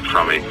observing it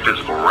from a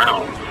physical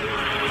realm.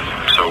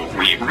 So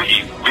we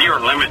are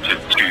limited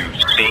to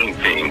seeing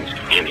things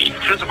in a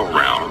physical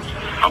realm,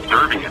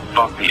 observing it,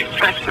 but the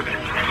effects of it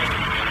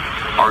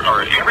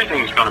are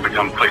everything's going to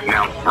become clear.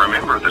 Now,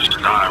 remember, the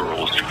sky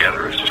rolls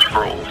together as a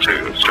scroll,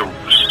 too. So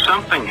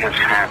something has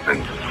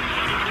happened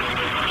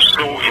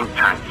so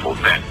impactful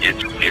that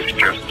it's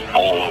just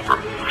all over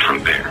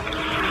from there.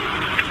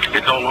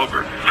 It's all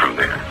over from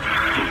there.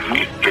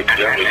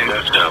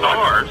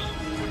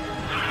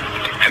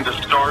 And the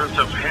stars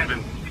of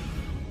heaven.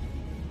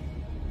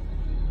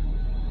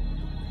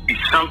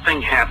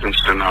 Something happens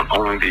to not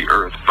only the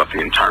earth, but the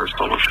entire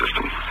solar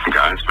system,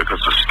 guys,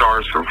 because the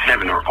stars from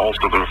heaven are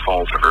also going to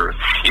fall to earth.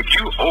 If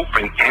you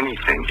open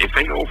anything, if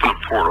they open a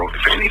portal,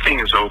 if anything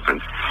is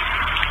opened,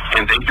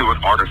 and they do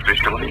it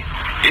artificially,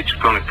 it's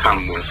going to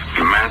come with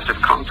massive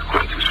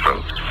consequences,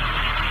 folks.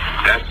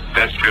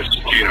 That's just,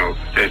 you know,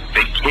 that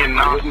they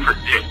cannot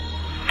predict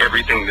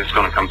everything that's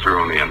going to come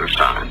through on the other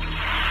side.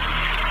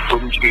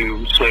 Wouldn't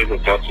you say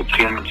that that's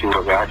akin to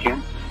a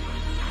vacuum?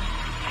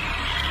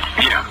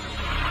 Yeah.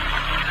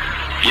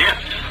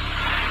 Yes.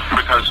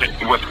 Because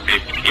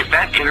if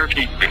that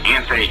energy,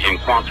 in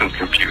quantum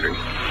computing,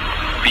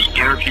 the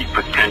energy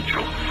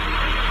potential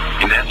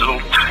in that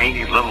little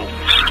tiny little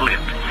slip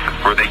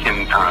where they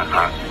can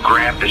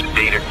grab this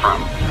data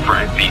from,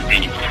 right?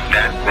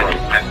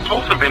 That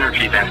pulse of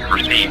energy that's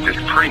received is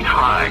pretty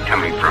high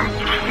coming from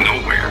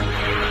nowhere,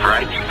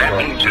 right? That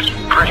means just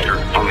pressure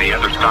on the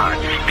other side.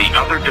 The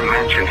other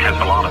dimension has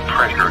a lot of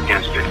pressure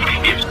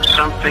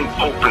something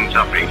opens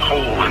up a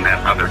hole in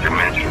that other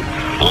dimension,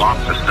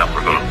 lots of stuff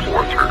are going to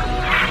pour through.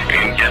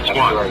 And guess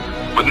what?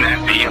 Wouldn't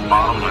that be a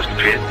bottomless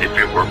pit if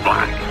it were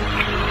black?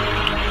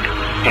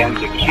 And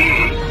the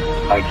key,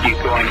 I keep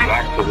going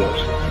back to this,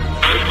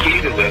 the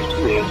key to this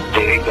is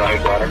a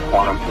diabatic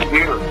quantum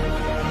computer,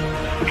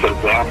 because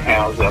that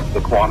has, at the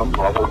quantum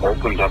level,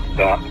 opened up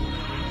that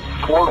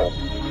portal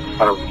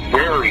at a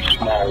very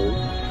small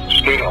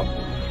scale.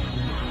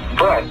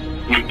 But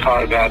you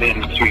tie that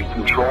into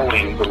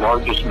controlling the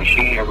largest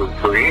machine ever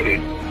created,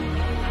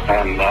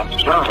 and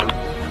that's CERN.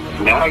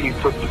 Now you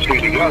put the two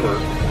together,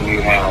 and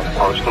you have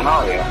our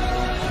scenario.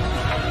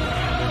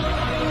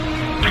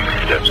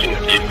 That's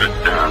it.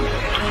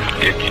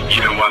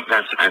 You know what?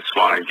 That's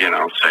why, again,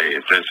 I'll say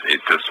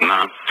it does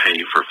not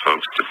pay for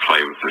folks to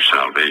play with their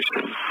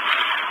salvation.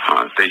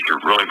 They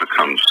should really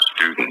become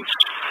students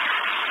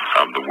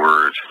of the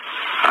Word.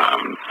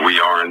 We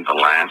are in the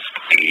last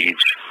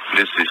age.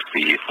 This is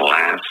the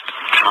last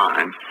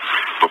time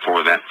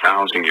before that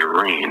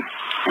 1,000-year reign,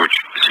 which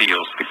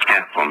seals the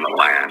cap on the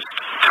last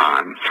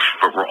time.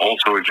 But we're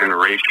also a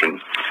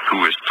generation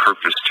who is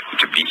purposed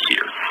to be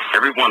here.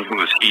 Everyone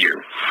who is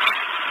here,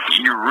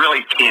 you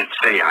really can't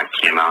say, I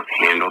cannot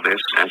handle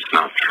this. That's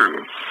not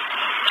true.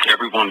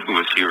 Everyone who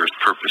is here is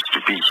purposed to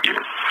be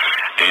here.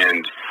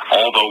 And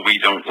although we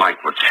don't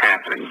like what's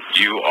happening,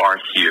 you are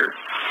here,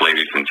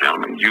 ladies and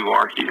gentlemen. You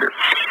are here.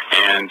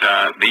 And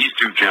these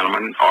two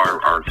gentlemen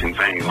are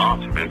conveying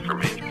lots of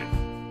information.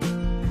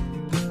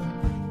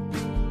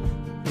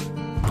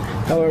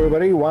 Hello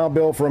everybody, Wild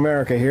Bill for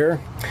America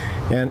here.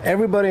 And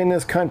everybody in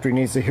this country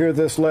needs to hear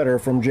this letter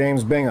from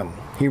James Bingham.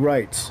 He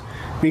writes,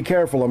 "Be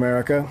careful,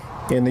 America.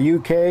 In the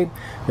UK,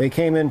 they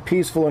came in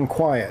peaceful and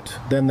quiet.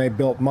 Then they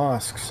built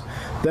mosques.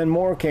 Then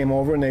more came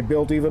over and they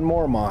built even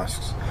more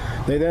mosques.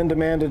 They then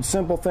demanded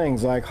simple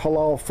things like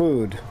halal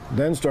food,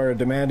 then started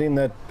demanding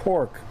that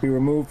pork be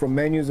removed from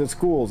menus at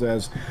schools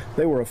as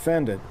they were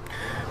offended.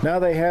 Now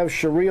they have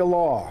Sharia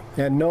law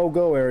and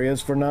no-go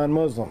areas for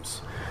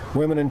non-Muslims.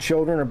 Women and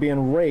children are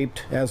being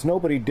raped as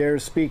nobody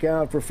dares speak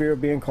out for fear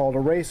of being called a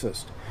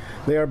racist.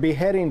 They are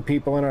beheading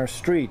people in our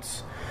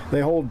streets.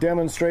 They hold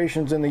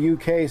demonstrations in the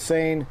UK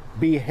saying,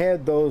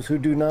 'Behead those who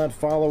do not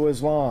follow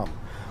Islam.'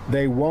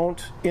 They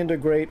won't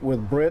integrate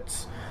with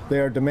Brits. They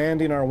are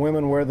demanding our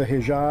women wear the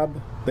hijab.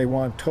 They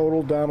want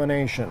total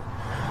domination.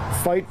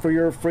 Fight for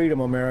your freedom,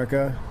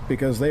 America,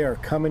 because they are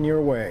coming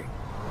your way."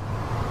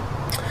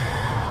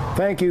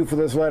 Thank you for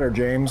this letter,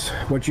 James.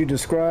 What you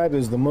describe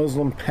is the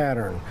Muslim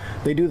pattern.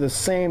 They do the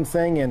same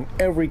thing in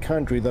every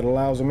country that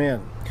allows them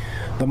in.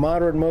 The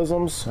moderate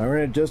Muslims are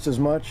in it just as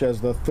much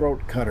as the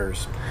throat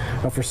cutters.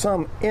 Now, for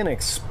some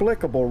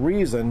inexplicable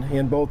reason,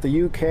 in both the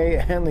UK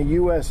and the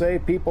USA,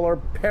 people are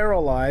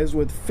paralyzed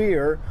with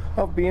fear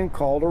of being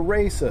called a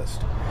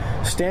racist.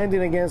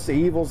 Standing against the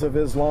evils of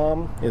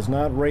Islam is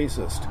not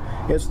racist.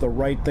 It's the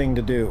right thing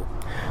to do.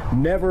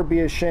 Never be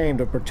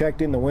ashamed of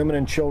protecting the women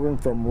and children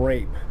from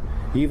rape,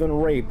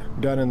 even rape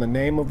done in the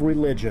name of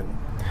religion.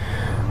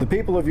 The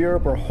people of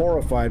Europe are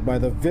horrified by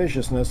the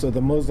viciousness of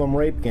the Muslim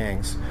rape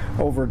gangs.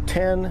 Over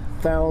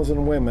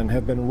 10,000 women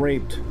have been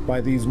raped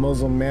by these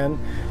Muslim men,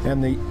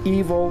 and the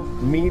evil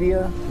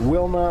media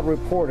will not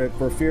report it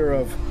for fear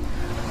of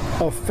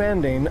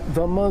offending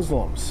the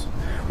Muslims.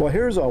 Well,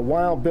 here's a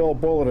Wild Bill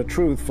bullet of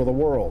truth for the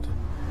world.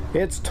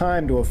 It's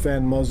time to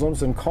offend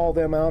Muslims and call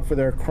them out for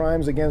their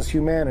crimes against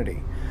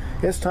humanity.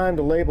 It's time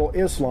to label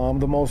Islam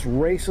the most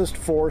racist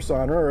force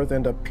on earth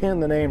and to pin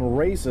the name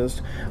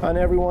racist on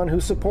everyone who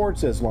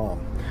supports Islam.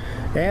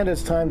 And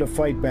it's time to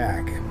fight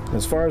back.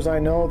 As far as I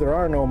know, there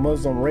are no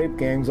Muslim rape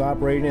gangs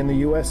operating in the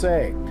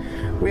USA.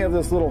 We have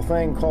this little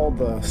thing called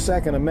the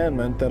Second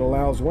Amendment that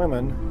allows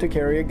women to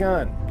carry a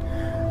gun.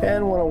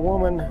 And when a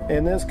woman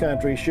in this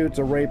country shoots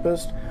a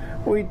rapist,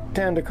 we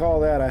tend to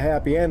call that a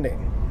happy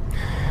ending.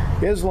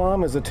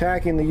 Islam is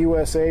attacking the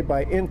USA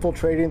by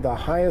infiltrating the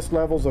highest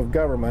levels of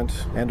government,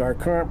 and our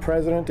current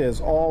president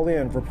is all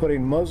in for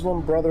putting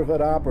Muslim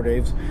Brotherhood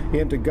operatives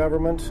into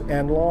government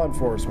and law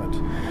enforcement.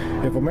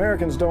 If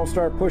Americans don't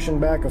start pushing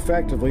back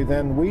effectively,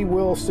 then we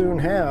will soon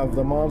have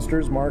the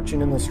monsters marching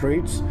in the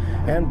streets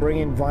and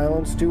bringing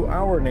violence to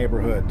our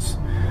neighborhoods.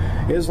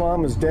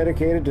 Islam is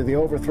dedicated to the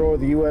overthrow of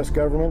the U.S.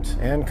 government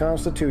and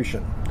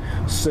Constitution.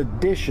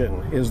 Sedition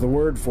is the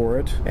word for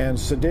it, and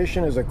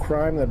sedition is a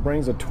crime that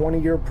brings a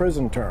 20-year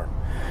prison term.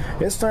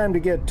 It's time to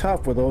get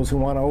tough with those who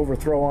want to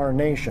overthrow our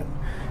nation,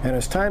 and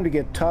it's time to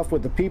get tough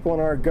with the people in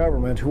our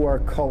government who are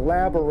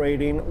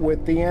collaborating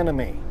with the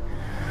enemy.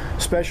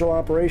 Special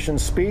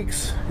Operations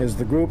Speaks is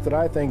the group that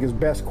I think is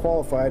best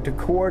qualified to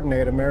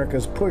coordinate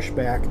America's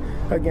pushback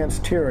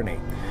against tyranny.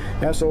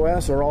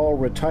 SOS are all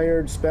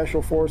retired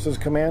Special Forces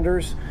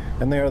commanders,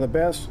 and they are the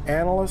best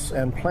analysts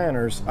and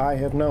planners I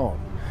have known.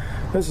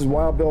 This is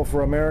Wild Bill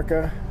for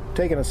America,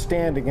 taking a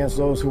stand against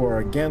those who are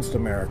against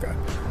America.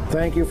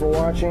 Thank you for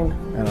watching,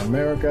 and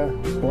America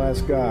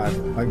bless God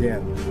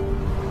again.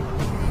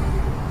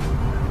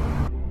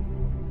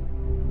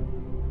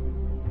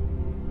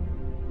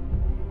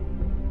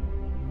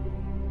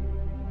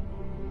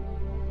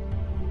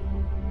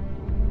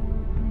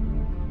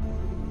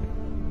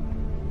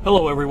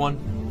 Hello everyone.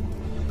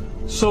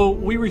 So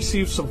we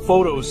received some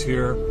photos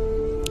here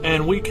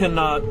and we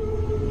cannot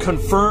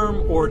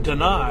confirm or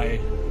deny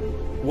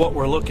what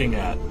we're looking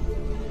at.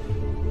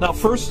 Now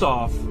first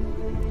off,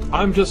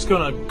 I'm just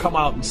going to come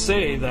out and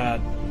say that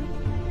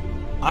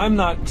I'm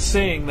not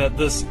saying that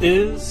this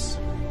is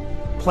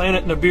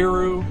Planet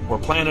Nibiru or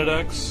Planet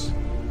X,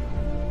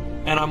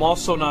 and I'm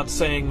also not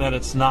saying that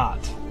it's not.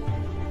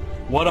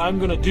 What I'm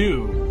going to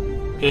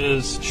do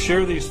is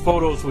share these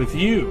photos with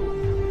you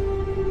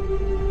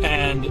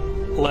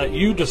and let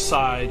you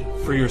decide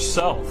for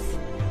yourself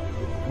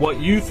what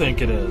you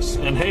think it is.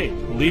 And hey,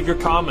 leave your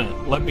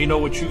comment. Let me know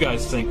what you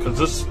guys think, because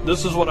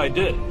this is what I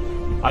did.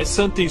 I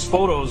sent these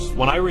photos.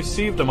 When I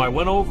received them, I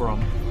went over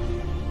them,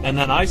 and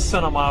then I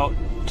sent them out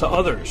to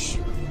others.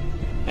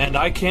 And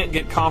I can't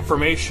get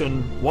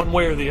confirmation one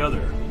way or the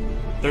other.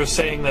 They're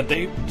saying that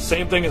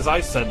same thing as I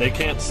said, they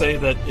can't say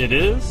that it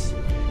is,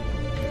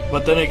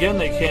 but then again,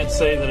 they can't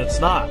say that it's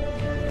not.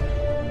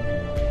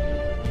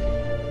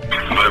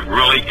 But it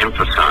really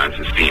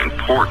emphasizes the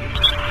importance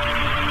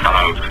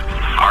of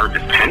our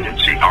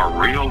dependency, our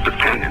real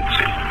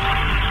dependency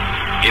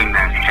in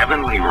that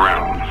heavenly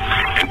realm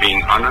and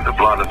being under the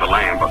blood of the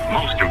Lamb, but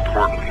most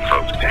importantly,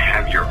 folks, to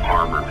have your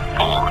armor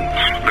on,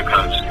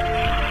 because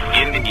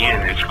in the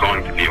end, it's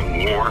going to be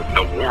a war.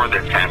 The war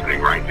that's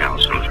happening right now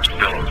is going to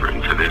spill over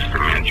into this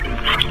dimension,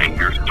 and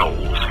your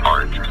souls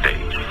are at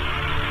stake.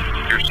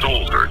 Your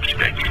souls are at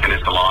stake, and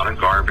it's a lot of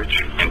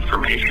garbage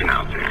information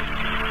out there.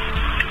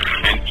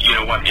 And you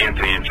know what,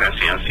 Anthony and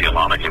Jesse, I see a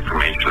lot of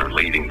information are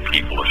leading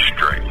people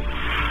astray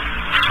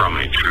from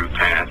a true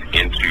path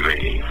into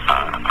a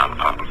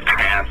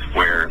path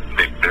where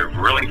they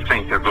really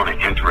think they're going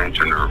to enter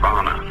into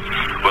nirvana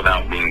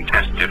without being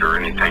tested or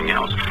anything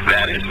else.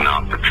 That is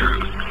not the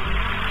truth.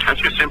 That's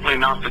just simply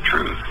not the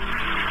truth.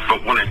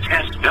 But when a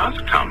test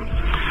does come,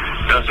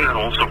 doesn't it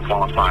also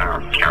qualify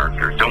our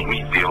character? Don't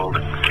we build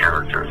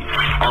character?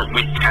 Aren't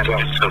we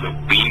tested so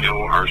that we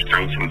know our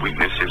strengths and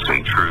weaknesses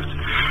in truth?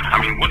 I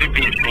mean, would it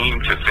be a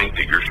shame to think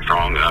that you're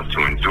strong enough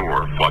to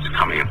endure what's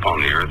coming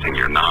upon the earth and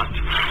you're not?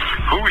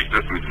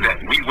 That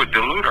we would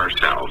delude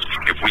ourselves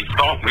if we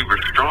thought we were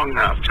strong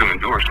enough to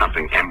endure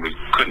something and we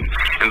couldn't.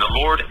 And the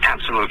Lord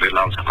absolutely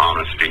loves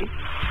honesty.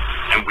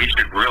 And we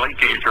should really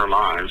gauge our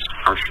lives,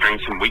 our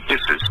strengths and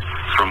weaknesses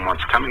from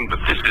what's coming. But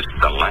this is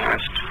the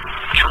last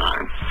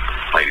time,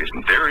 ladies.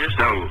 There is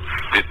no,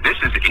 this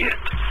is it.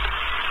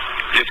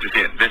 This is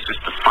it. This is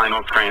the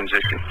final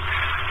transition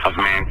of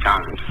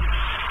mankind.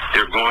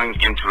 They're going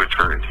into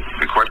eternity.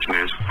 The question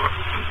is,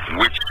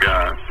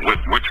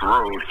 which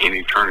road in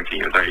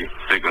eternity are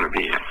they going to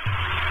be in?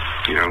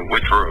 You know,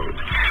 which road?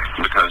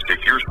 Because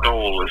if your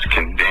soul is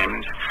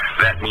condemned,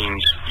 that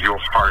means your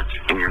heart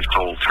and your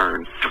soul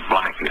turn to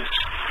blackness.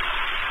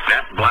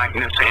 That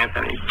blackness,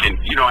 Anthony, and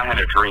you know, I had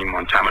a dream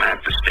one time, and I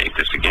have to state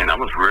this again. I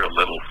was real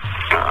little.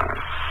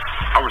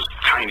 I was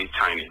tiny,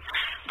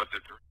 but the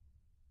dream.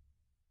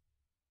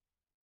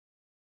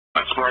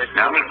 That's right.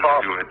 Now let's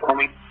do it.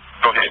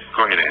 Go ahead,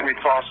 Anthony. Let me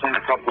toss in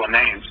a couple of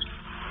names.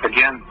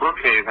 Again,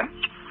 Brookhaven.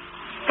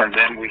 And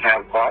then we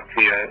have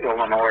Bottia,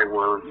 Illinois,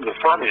 where the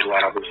Fermi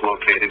Lab is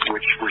located,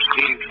 which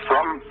received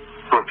from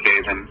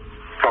Brookhaven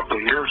a couple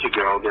of years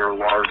ago their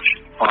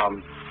large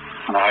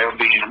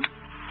niobium,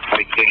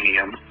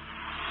 titanium,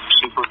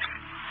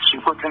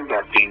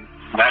 superconducting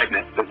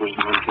magnet that was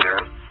moved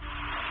there.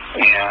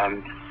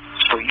 And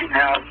so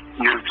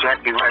you're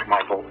exactly right,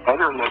 Michael.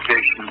 Other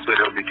locations that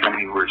are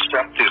becoming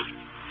receptive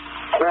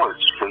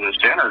ports for this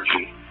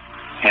energy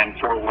and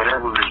for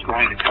whatever is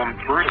going to come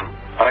through.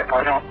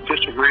 I don't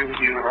disagree with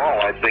you at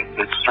all. I think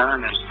that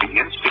CERN is the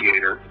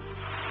instigator.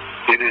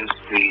 It is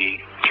the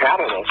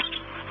catalyst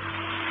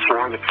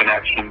for the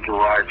connection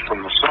derived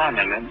from the sun,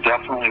 and it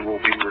definitely will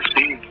be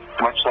received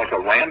much like a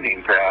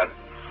landing pad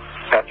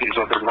at these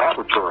other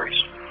laboratories.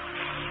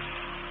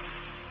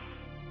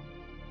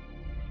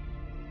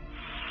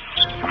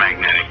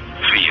 Magnetic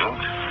field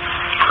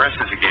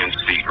presses against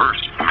the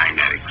Earth's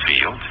magnetic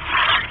field,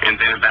 and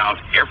then about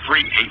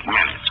every 8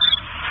 minutes,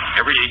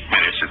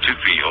 the two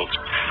fields,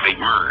 they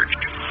merge,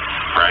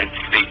 right?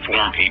 They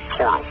form a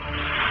portal,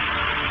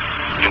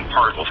 and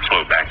particles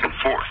flow back and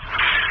forth.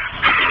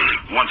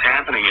 What's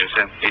happening is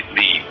that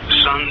the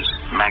sun's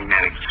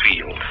magnetic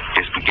field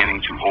is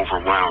beginning to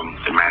overwhelm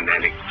the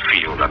magnetic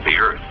field of the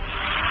Earth.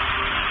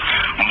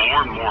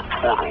 More and more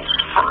portals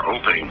are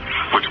opening,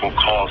 which will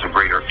cause a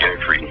greater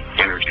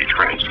energy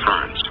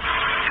transference.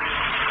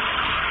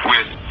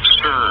 With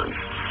CERN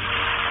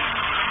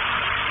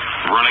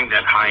running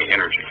that high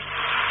energy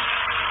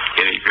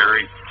in a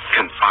very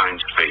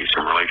confined space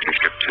in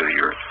relationship to the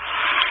Earth,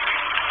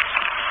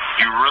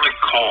 you really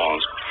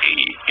cause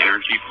an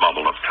energy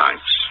bubble of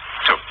types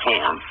to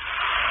form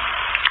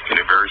in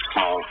a very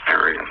small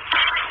area,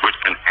 which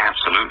can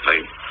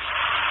absolutely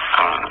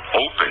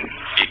open.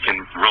 It can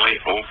really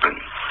open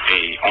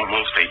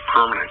almost a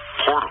permanent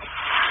portal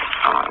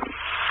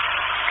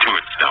to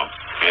itself.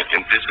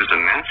 And this is a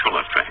natural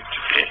effect.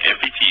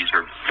 FETs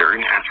are very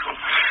natural,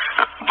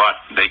 but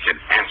they can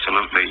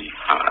absolutely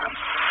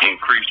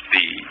increase increase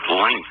the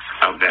length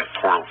of that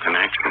portal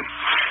connection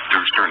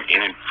through CERN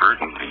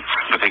inadvertently,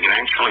 but they can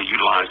actually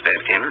utilize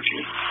that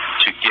energy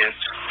to get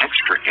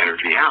extra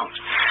energy out.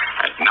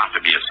 Not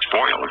to be a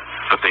spoiler,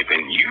 but they've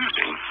been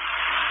using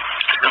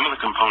some of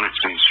the components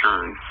in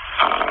CERN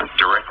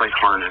directly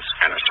harnessed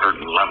at a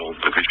certain level,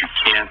 because you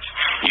can't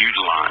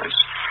utilize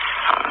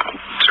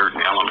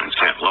certain elements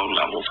at low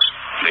levels.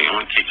 They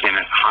only kick in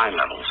at high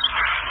levels,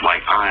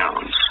 like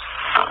ions.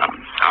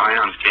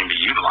 Ions can be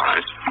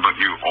utilized, but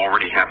you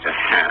already have to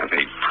have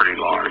a pretty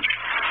large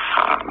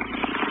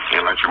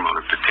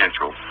electromotive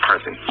potential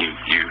present.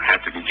 You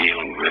have to be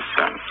dealing with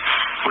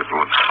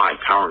high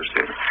powers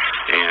there.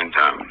 And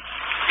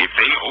if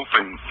they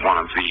open one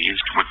of these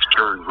with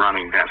CERN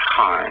running that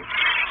high,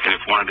 and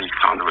if one of these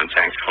conduits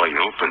actually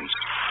opens,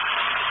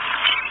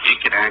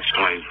 it could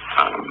actually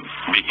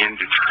begin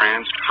to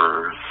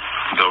transfer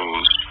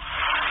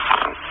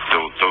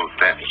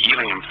that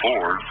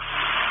helium-4,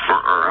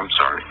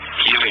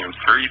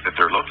 helium-3 that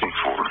they're looking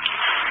for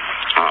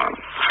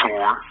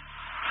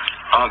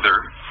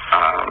other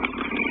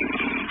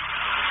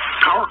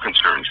power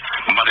concerns.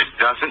 But it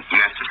doesn't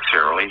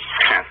necessarily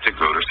have to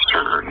go to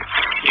CERN.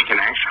 It can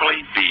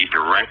actually be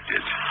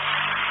directed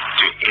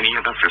to any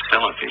other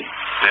facility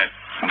that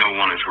no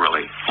one is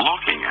really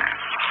looking at.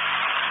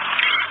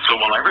 So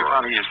while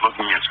everybody is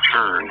looking at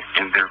CERN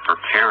and they're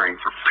preparing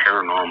for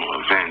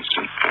paranormal events,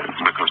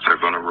 because they're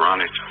going to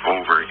run it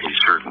over a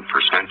certain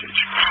percentage,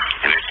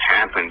 and it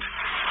happened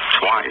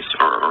twice,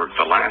 or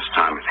the last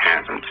time it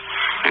happened,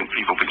 and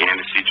people began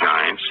to see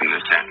giants and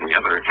this, that, and the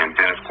other, and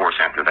then, of course,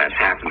 after that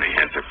happened, they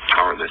had to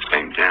power this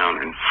thing down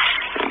and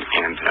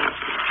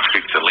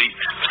fix the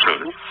leaks, so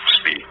to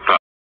speak. But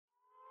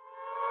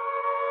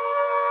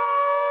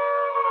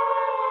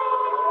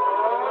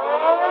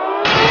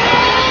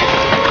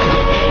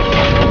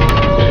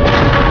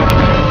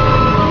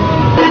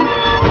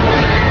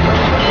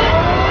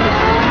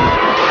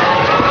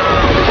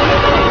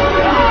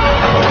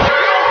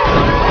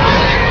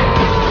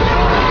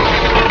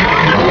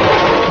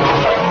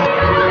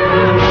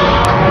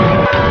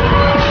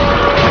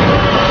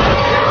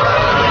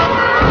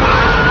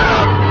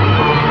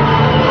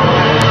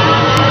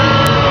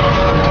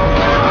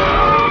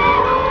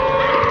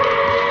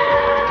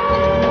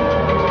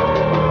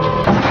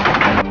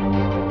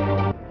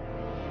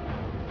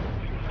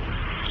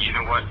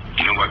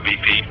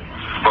VP,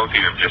 both of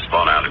you have just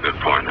brought out a good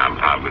point.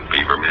 I would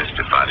be remiss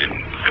if I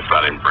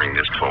didn't bring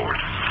this forward.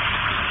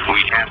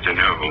 We have to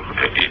know,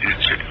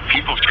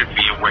 people should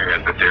be aware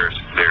that there's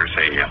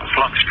a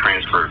flux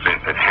transfer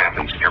event that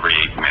happens every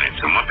 8 minutes,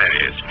 and what that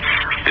is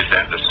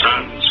that the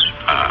sun's